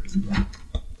in.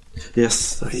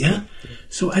 Yes. Yeah?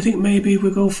 So I think maybe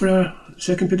we'll go for our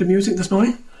second bit of music this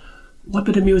morning. What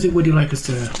bit of music would you like us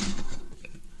to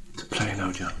play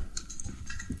now, John?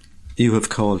 You Have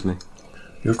Called Me.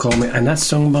 You've Called Me, and that's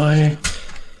sung by...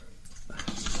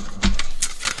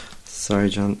 Sorry,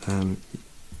 John.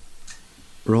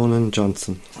 Ronan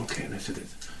Johnson. Okay, let's do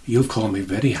this. You've Called Me,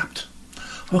 very apt.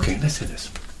 Okay, let's do this.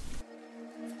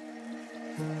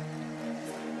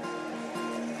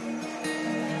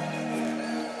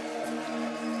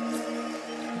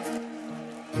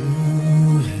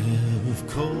 You have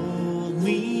called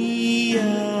me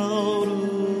out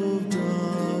of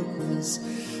darkness,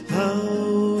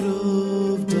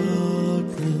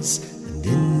 and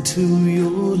into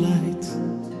your light.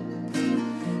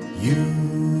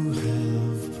 You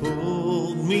have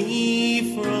pulled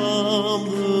me from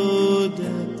the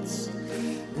depths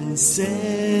and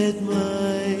set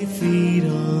my feet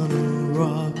on a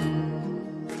rock,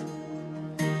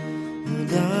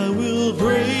 and I will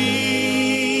praise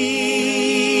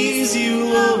you,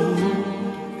 Lord.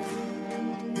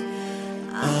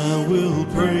 I will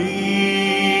praise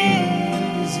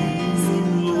you,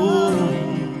 Lord,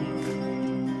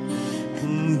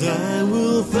 and I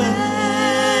will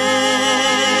thank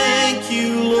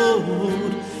you,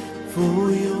 Lord,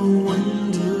 for your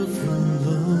wonderful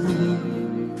love.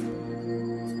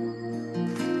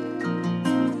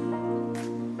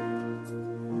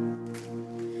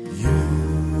 You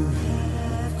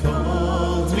have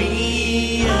called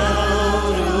me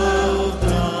out of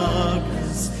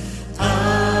darkness,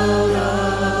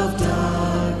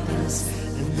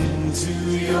 and into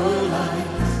your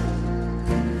light.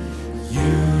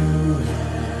 You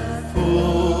have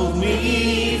pulled me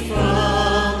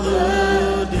from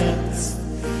the depths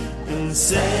and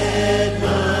set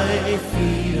my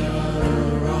feet on a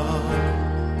rock,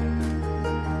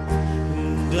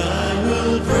 and I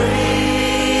will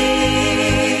praise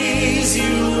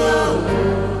you, Lord,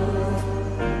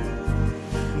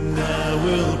 and I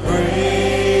will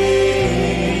praise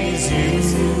you,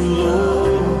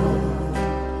 Lord,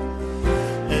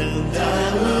 and I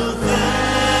will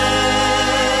thank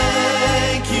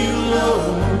you,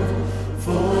 Lord,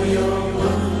 for your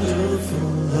wonderful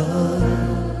love.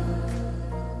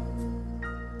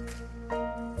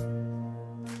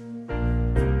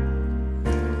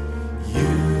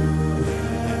 You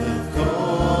have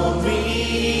called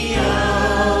me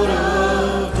out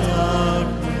of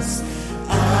darkness,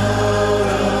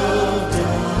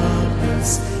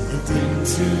 and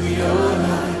into your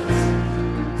light.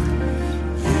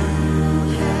 You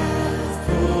have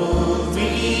pulled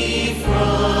me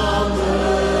from the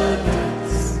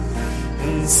depths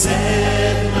and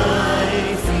set my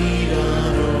feet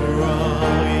on a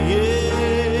rock. Yeah,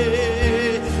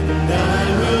 and I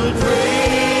will praise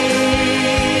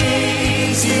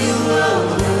you,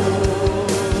 Lord.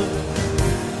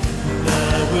 And I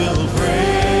will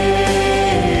praise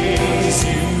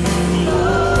you,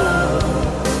 Lord,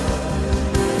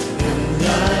 and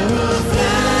I will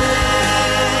thank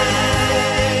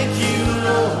you,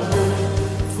 Lord,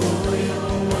 for your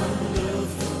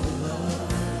wonderful love.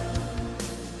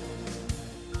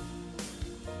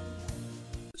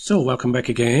 So, welcome back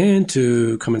again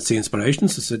to Come and See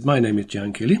Inspirations. As I said, my name is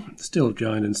John Keeley, still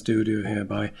joined in studio here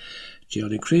by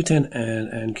Geraldine Cretan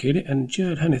and Keeley. And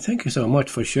Gerald, honey, thank you so much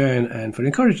for sharing and for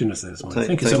encouraging us this morning.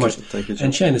 Thank you so much. Thank you, John.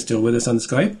 And Shane is still with us on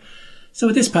Skype. So,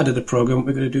 with this part of the program,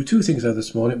 we're going to do two things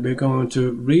this morning. We're going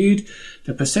to read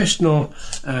the processional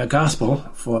gospel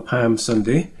for Palm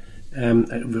Sunday,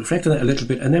 reflect on that a little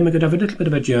bit, and then we're going to have a little bit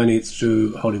of a journey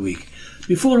through Holy Week.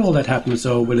 Before all that happens,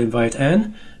 though, we'll invite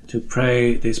Anne to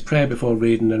pray this prayer before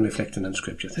reading and reflecting on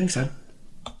Scripture. Thanks, Anne.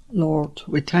 Lord,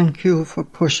 we thank you for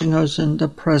pushing us in the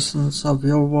presence of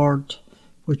your word,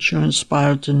 which you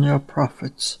inspired in your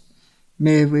prophets.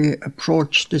 May we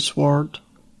approach this word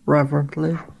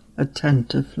reverently,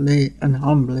 attentively, and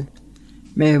humbly.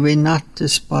 May we not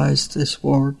despise this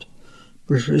word,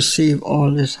 but receive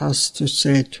all it has to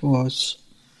say to us.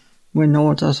 We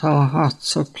know that our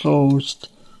hearts are closed,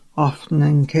 often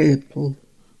incapable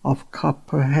of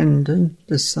comprehending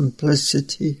the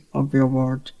simplicity of your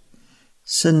word.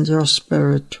 Send your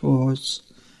Spirit to us,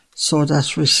 so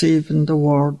that receiving the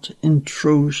word in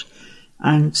truth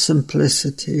and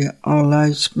simplicity, our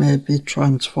lives may be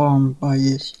transformed by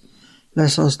it.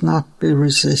 Let us not be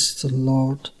resistant,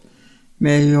 Lord.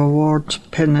 May your word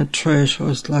penetrate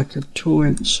us like a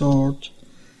two-edged sword.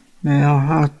 May our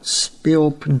hearts be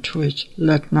open to it.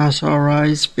 Let not our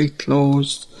eyes be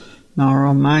closed, nor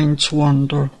our minds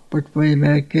wander, but we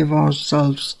may give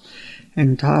ourselves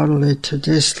entirely to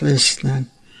this listening.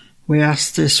 We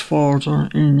ask this further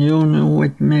in union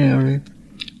with Mary,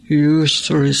 who used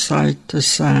to recite the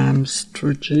Psalms,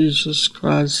 through Jesus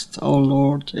Christ our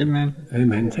Lord. Amen.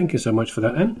 Amen. Thank you so much for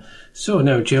that, Anne. So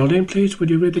now, Geraldine, please, would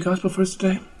you read the Gospel for us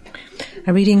today?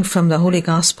 A reading from the Holy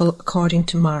Gospel according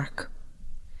to Mark.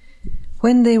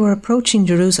 When they were approaching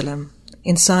Jerusalem,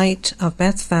 in sight of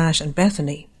Bethphage and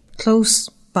Bethany, close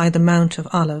by the Mount of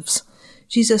Olives,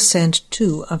 Jesus sent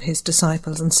 2 of his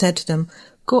disciples and said to them,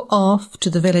 "Go off to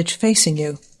the village facing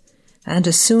you, and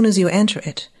as soon as you enter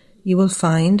it, you will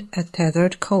find a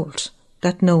tethered colt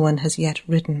that no one has yet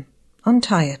ridden.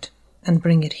 Untie it and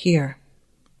bring it here.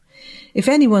 If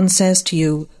anyone says to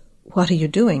you, 'What are you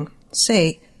doing?'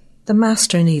 say, 'The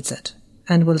Master needs it,'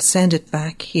 and will send it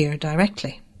back here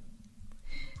directly."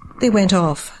 They went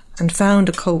off and found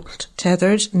a colt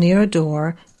tethered near a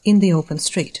door in the open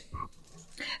street.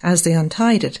 As they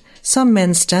untied it, some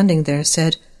men standing there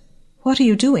said, "What are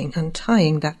you doing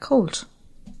untying that colt?"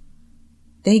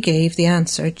 They gave the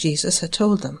answer Jesus had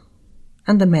told them,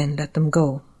 and the men let them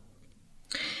go.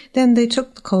 Then they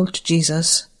took the colt to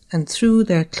Jesus and threw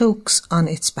their cloaks on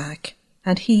its back,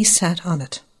 and he sat on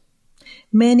it.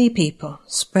 Many people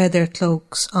spread their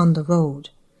cloaks on the road,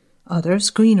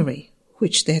 others greenery,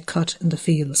 which they had cut in the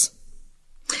fields.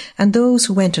 And those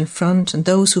who went in front and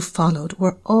those who followed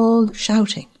were all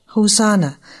shouting,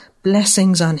 "Hosanna!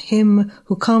 Blessings on him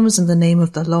who comes in the name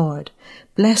of the Lord.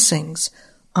 Blessings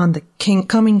on the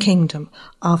coming kingdom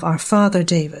of our father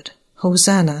David.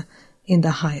 Hosanna in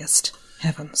the highest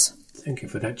heavens." Thank you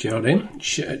for that, Geraldine.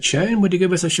 Shane, would you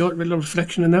give us a short little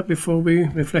reflection on that before we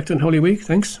reflect on Holy Week?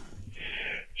 Thanks.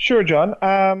 Sure, John.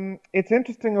 It's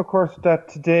interesting, of course, that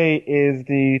today is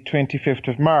the 25th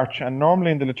of March, and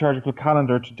normally in the liturgical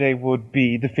calendar, today would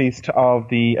be the feast of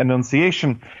the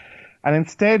Annunciation. And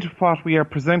instead, what we are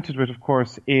presented with, of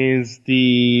course, is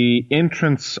the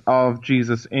entrance of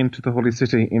Jesus into the Holy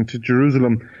City, into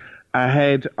Jerusalem,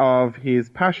 ahead of his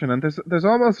Passion. And there's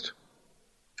almost,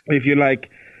 if you like,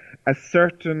 a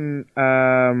certain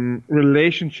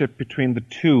relationship between the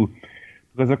two.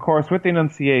 Because, of course, with the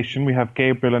Annunciation, we have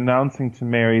Gabriel announcing to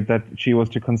Mary that she was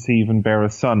to conceive and bear a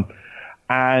son.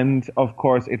 And, of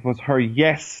course, it was her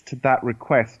yes to that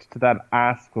request, to that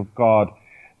ask of God,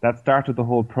 that started the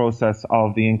whole process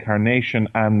of the Incarnation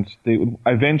and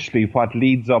eventually what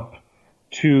leads up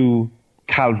to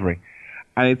Calvary.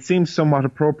 And it seems somewhat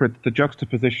appropriate that the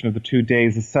juxtaposition of the 2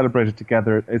 days is celebrated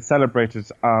together. It's celebrated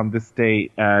on this day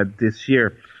this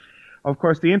year. Of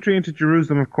course, the entry into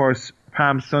Jerusalem, of course,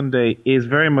 Palm Sunday, is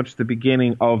very much the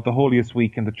beginning of the holiest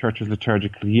week in the Church's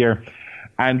liturgical year.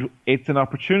 And it's an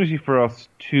opportunity for us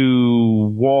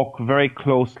to walk very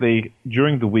closely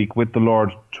during the week with the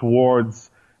Lord towards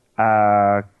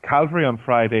Calvary on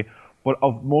Friday, but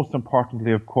most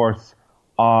importantly, of course,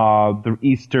 the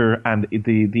Easter and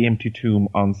the empty tomb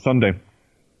on Sunday.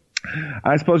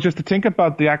 I suppose just to think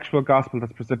about the actual gospel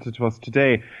that's presented to us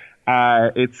today,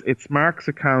 it's Mark's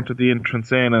account of the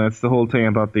entrance in, and it's the whole thing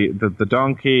about the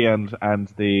donkey and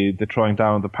the throwing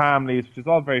down of the palm leaves, which is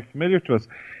all very familiar to us.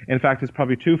 In fact, it's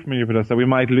probably too familiar with us that we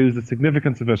might lose the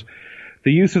significance of it.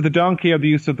 The use of the donkey or the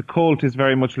use of the colt is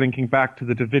very much linking back to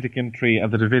the Davidic entry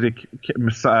and the Davidic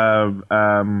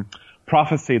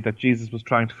prophecy that Jesus was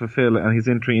trying to fulfill and his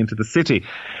entry into the city.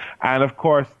 And of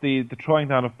course, the throwing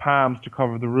down of palms to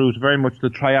cover the route, very much the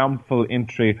triumphal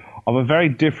entry of a very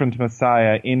different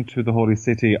Messiah into the holy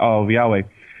city of Yahweh.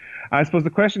 I suppose the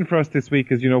question for us this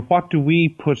week is, what do we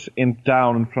put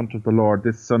down in front of the Lord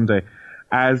this Sunday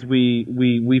as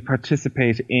we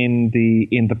participate in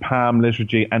the Palm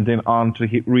liturgy and then on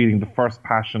to reading the first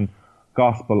Passion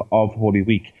Gospel of Holy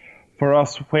Week? For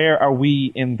us, where are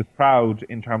we in the crowd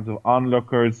in terms of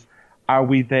onlookers? Are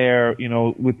we there,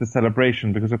 with the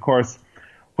celebration? Because, of course,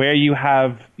 where you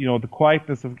have, the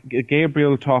quietness of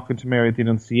Gabriel talking to Mary at the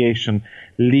Annunciation,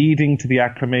 leading to the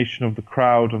acclamation of the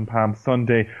crowd on Palm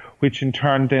Sunday, which in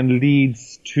turn then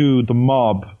leads to the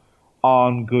mob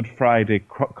on Good Friday,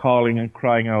 calling and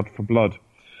crying out for blood.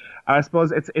 I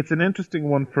suppose it's an interesting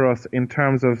one for us in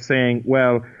terms of saying,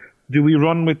 well, do we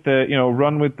run with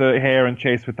the hare and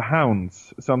chase with the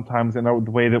hounds sometimes in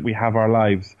the way that we have our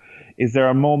lives? Is there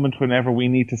a moment whenever we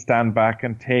need to stand back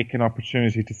and take an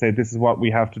opportunity to say this is what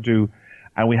we have to do,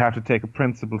 and we have to take a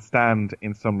principled stand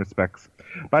in some respects?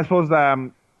 But I suppose,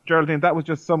 Geraldine, that was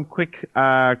just some quick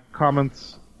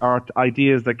comments or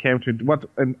ideas that came to what,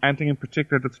 and anything in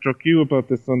particular that struck you about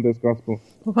this Sunday's Gospel?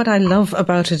 What I love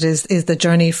about it is the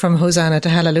journey from Hosanna to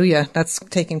Hallelujah that's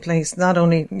taking place. Not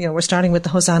only, we're starting with the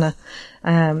Hosanna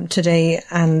today,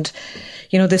 and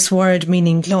this word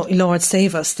meaning Lord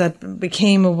save us, that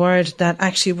became a word that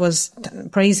actually was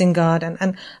praising God,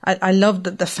 and I love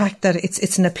the fact that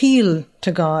it's an appeal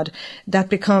to God that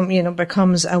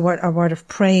becomes a word of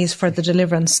praise for the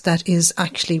deliverance that is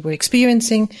actually we're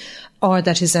experiencing, or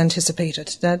that is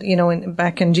anticipated. That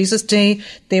back in Jesus' day,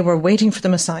 they were waiting for the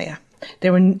Messiah.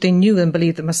 They knew and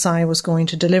believed the Messiah was going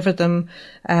to deliver them.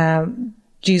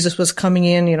 Jesus was coming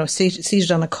in,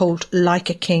 seated on a colt like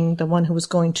a king, the one who was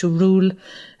going to rule,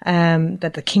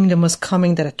 that the kingdom was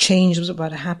coming, that a change was about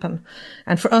to happen.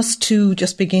 And for us too,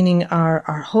 just beginning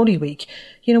our Holy Week,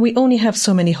 we only have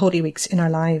so many Holy Weeks in our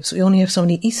lives. We only have so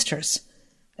many Easters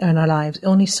in our lives.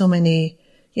 Only so many.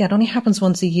 Yeah, it only happens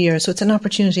once a year. So it's an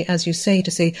opportunity, as you say,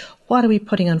 to say, what are we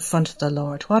putting in front of the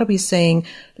Lord? What are we saying?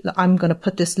 I'm going to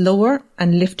put this lower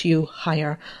and lift you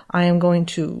higher. I am going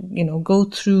to, go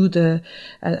through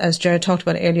as Jared talked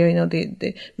about earlier,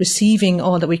 the receiving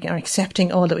all that we can, or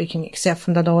accepting all that we can accept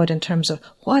from the Lord in terms of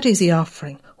what is he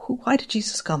offering? Why did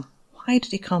Jesus come? Why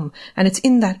did he come? And it's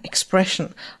in that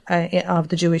expression of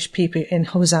the Jewish people in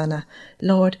Hosanna,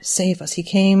 Lord, save us. He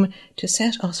came to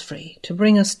set us free, to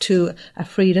bring us to a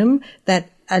freedom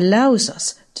that allows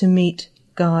us to meet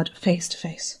God face to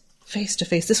face. Face to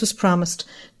face. This was promised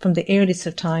from the earliest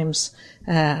of times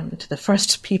to the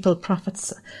first people,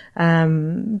 prophets,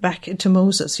 back to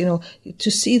Moses,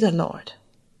 to see the Lord.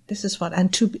 This is what,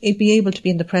 and to be able to be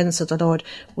in the presence of the Lord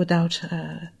without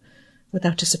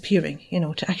disappearing,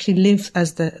 to actually live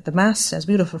as the Mass, as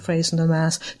beautiful phrase in the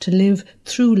Mass, to live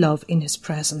through love in his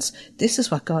presence. This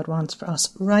is what God wants for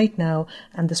us right now,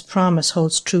 and this promise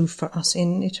holds true for us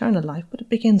in eternal life, but it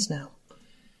begins now.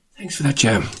 Thanks for that,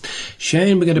 Jan.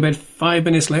 Shane, we got about 5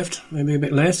 minutes left, maybe a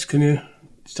bit less. Can you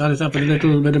start us up with a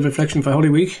little bit of reflection for Holy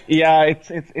Week? Yeah,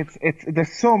 it's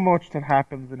there's so much that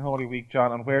happens in Holy Week,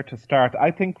 John, and where to start.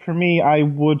 I think for me, I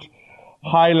would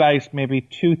highlight maybe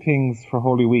 2 things for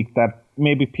Holy Week that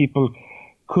maybe people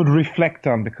could reflect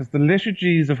on, because the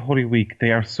liturgies of Holy Week,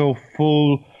 they are so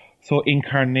full, so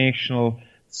incarnational,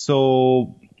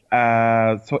 so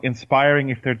inspiring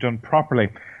if they're done properly.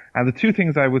 And the 2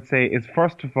 things I would say is,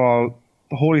 first of all,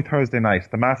 the Holy Thursday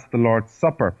night, the Mass of the Lord's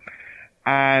Supper.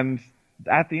 And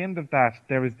at the end of that,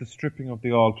 there is the stripping of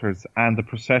the altars and the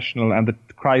processional, and the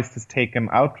Christ is taken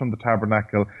out from the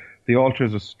tabernacle. The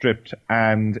altars are stripped,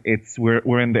 and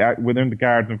we're in the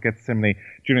Garden of Gethsemane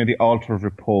during the altar of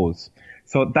repose.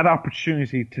 So that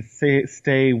opportunity to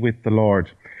stay with the Lord.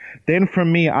 Then for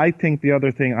me, I think the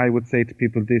other thing I would say to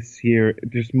people this year,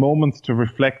 just moments to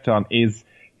reflect on, is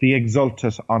the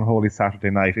Exultet on Holy Saturday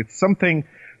night. It's something,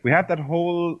 we had that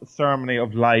whole ceremony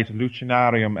of light,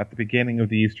 Lucinarium, at the beginning of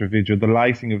the Easter Vigil, the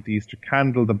lighting of the Easter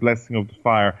candle, the blessing of the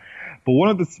fire. But one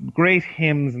of the great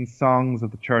hymns and songs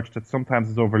of the church that sometimes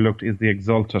is overlooked is the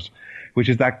Exultet, which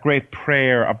is that great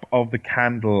prayer of the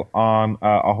candle on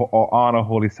a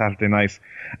Holy Saturday night.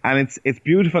 And it's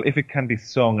beautiful if it can be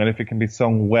sung, and if it can be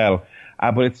sung well.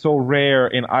 But it's so rare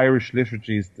in Irish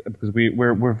liturgies, because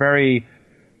we're very,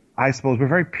 I suppose, we're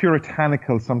very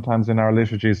puritanical sometimes in our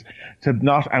liturgies,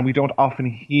 and we don't often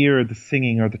hear the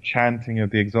singing or the chanting of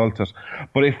the Exultet.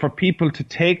 But if for people to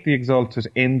take the Exultet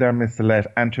in their missalette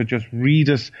and to just read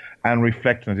it and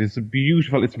reflect on it, it's a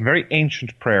very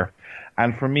ancient prayer.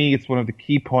 And for me, it's one of the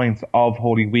key points of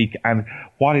Holy Week and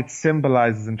what it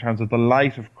symbolizes in terms of the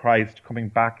light of Christ coming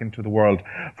back into the world.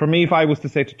 For me, if I was to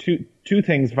say two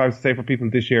things, if I was to say for people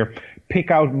this year,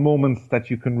 pick out moments that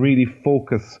you can really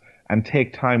focus and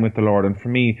take time with the Lord. And for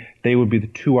me, they would be the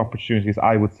 2 opportunities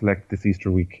I would select this Easter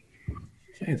week.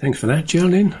 Okay, thanks for that.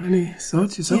 Geraldine, any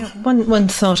thoughts yourself? Yeah, one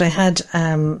thought I had,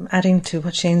 adding to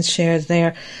what Shane's shared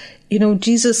there,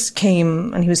 Jesus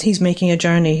came and he's making a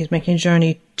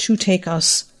journey to take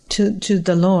us to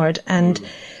the Lord. And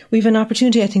we've an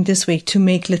opportunity, I think, this week to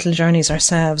make little journeys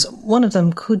ourselves. One of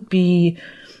them could be,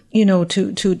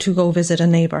 to go visit a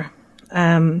neighbour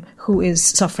who is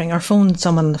suffering, or phone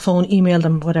someone on the phone, email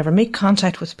them, whatever, make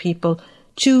contact with people,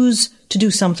 choose to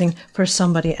do something for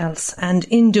somebody else. And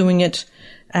in doing it,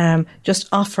 just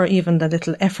offer even the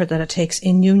little effort that it takes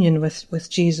in union with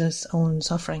Jesus' own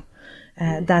suffering.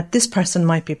 That this person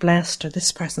might be blessed, or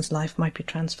this person's life might be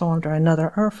transformed, or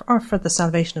another, or for the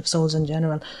salvation of souls in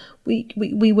general.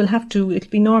 We will have to, it'll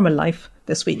be normal life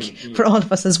this week for all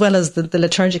of us, as well as the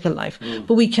liturgical life.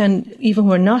 But we can, even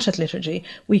when we're not at liturgy,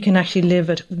 we can actually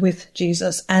live it with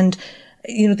Jesus. And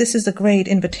this is a great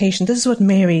invitation. This is what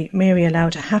Mary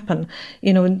allowed to happen.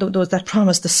 That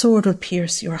promise, the sword will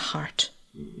pierce your heart.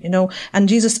 You know, and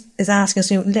Jesus is asking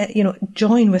us,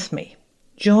 join with me.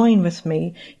 Join with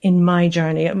me in my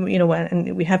journey. You know,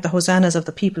 and we have the hosannas of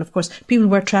the people. Of course, people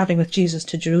were traveling with Jesus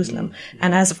to Jerusalem.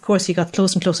 And as, of course, he got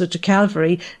closer and closer to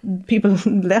Calvary, people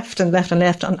left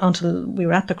until we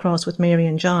were at the cross with Mary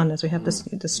and John, as we have this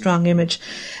strong image.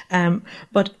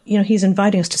 But, he's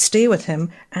inviting us to stay with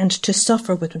him and to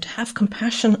suffer with him, to have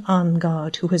compassion on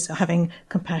God, who is having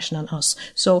compassion on us.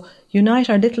 So unite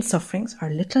our little sufferings, our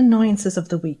little annoyances of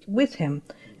the week with him,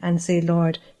 and say,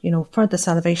 Lord, for the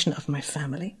salvation of my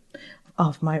family,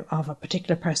 of a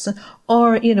particular person,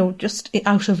 or, just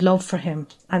out of love for him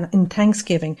and in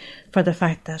thanksgiving for the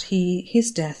fact that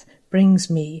his death brings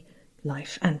me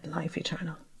life and life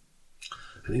eternal.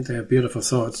 I think they have beautiful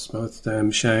thoughts, both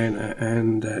Shane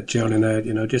and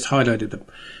Geraldine, just highlighted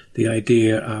the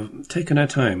idea of taking our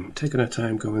time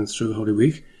going through Holy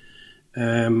Week.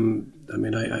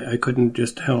 I couldn't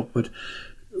just help but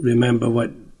remember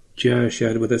what Ger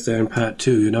shared with us there in part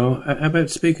 2, about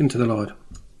speaking to the Lord.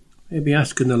 Maybe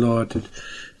asking the Lord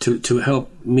to help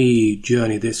me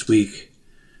journey this week,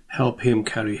 help him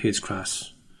carry his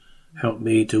cross, help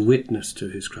me to witness to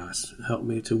his cross, help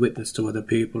me to witness to other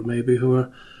people maybe who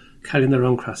are carrying their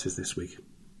own crosses this week.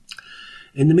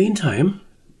 In the meantime,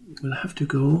 we'll have to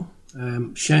go.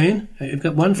 Shane, you've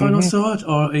got one final thought,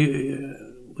 or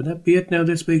would that be it now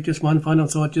this week? Just one final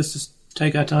thought, just to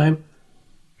take our time?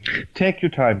 Take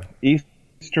your time.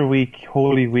 Easter week,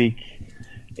 Holy Week,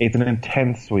 it's an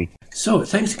intense week. So,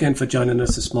 thanks again for joining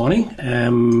us this morning.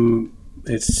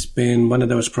 It's been one of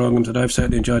those programs that I've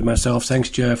certainly enjoyed myself. Thanks,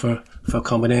 Ger, for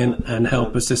coming in and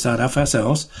help us to start off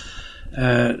ourselves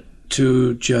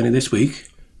to journey this week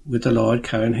with the Lord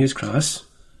carrying his cross.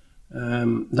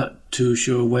 Not too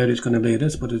sure where it's going to lead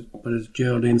us, but as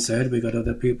Geraldine said, we've got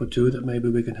other people too that maybe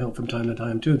we can help from time to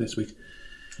time too this week.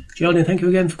 Geraldine, thank you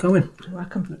again for coming. You're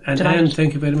welcome. And Anne,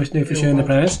 thank you very much, Nick, for sharing the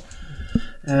prayers.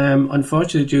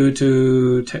 Unfortunately, due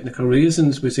to technical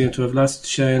reasons, we seem to have lost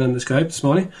Shane on the Skype this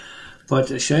morning.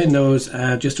 But Shane knows,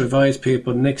 just to advise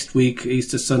people, next week,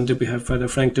 Easter Sunday, we have Father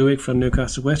Frank Dewick from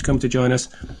Newcastle West come to join us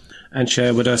and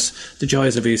share with us the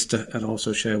joys of Easter and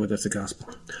also share with us the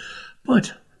Gospel.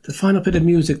 But the final bit of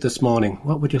music this morning,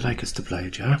 what would you like us to play,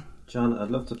 Jar? John, I'd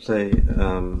love to play,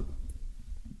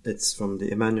 it's from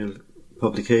the Emmanuel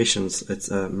Publications,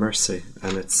 it's Mercy,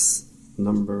 and it's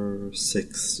number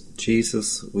 6,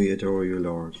 Jesus, we adore you,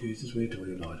 Lord. Jesus, we adore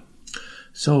you, Lord.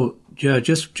 So, yeah,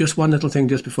 just one little thing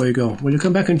just before you go. Will you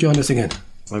come back and join us again?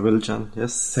 I will, John,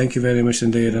 yes. Thank you very much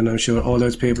indeed, and I'm sure all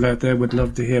those people out there would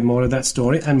love to hear more of that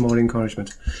story and more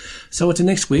encouragement. So until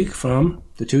next week, from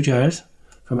the two Jars,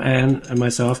 from Anne and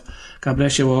myself, God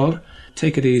bless you all.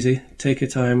 Take it easy, take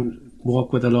your time,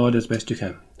 walk with the Lord as best you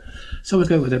can. So we'll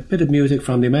go with a bit of music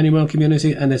from the Emmanuel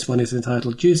community, and this one is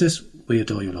entitled Jesus, we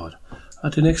adore you, Lord.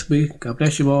 Until next week, God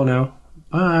bless you all now.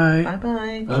 Bye.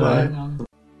 Bye-bye. Bye-bye.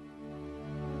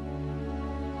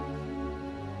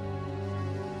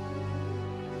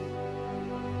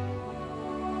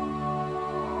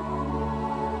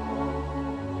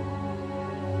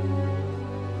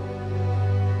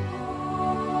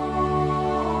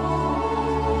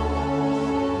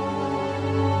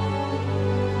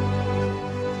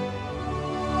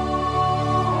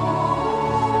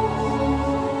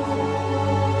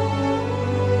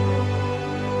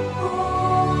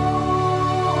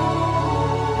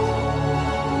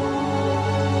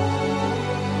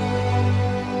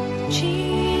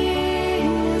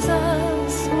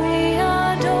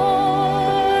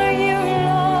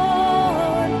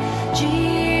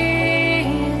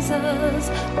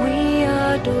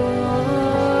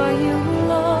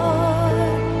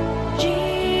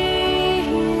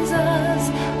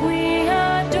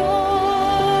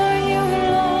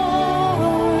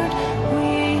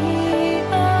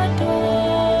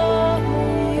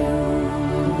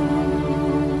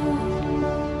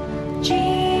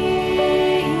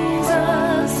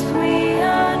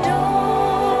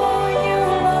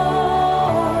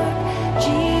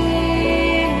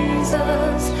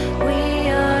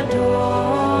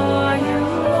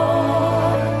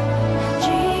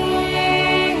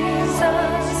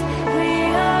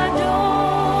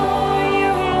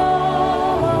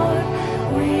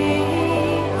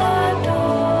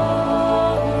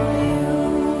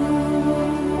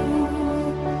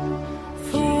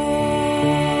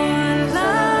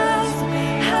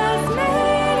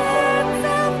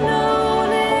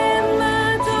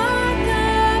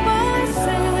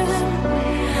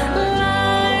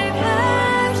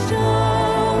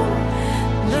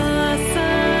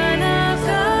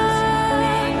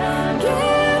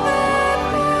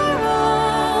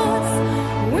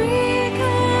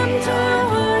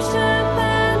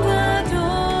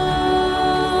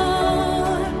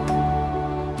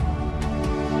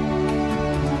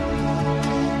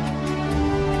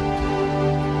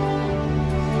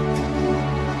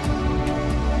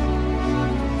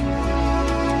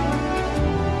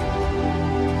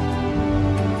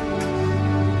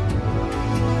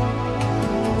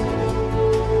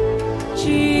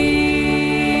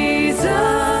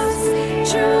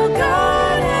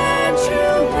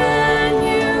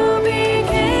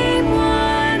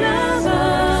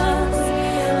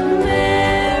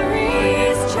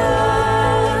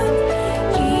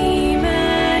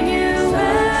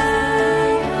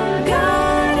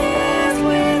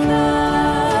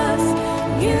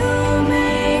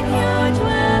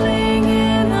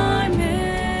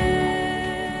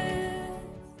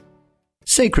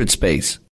 Sacred Space.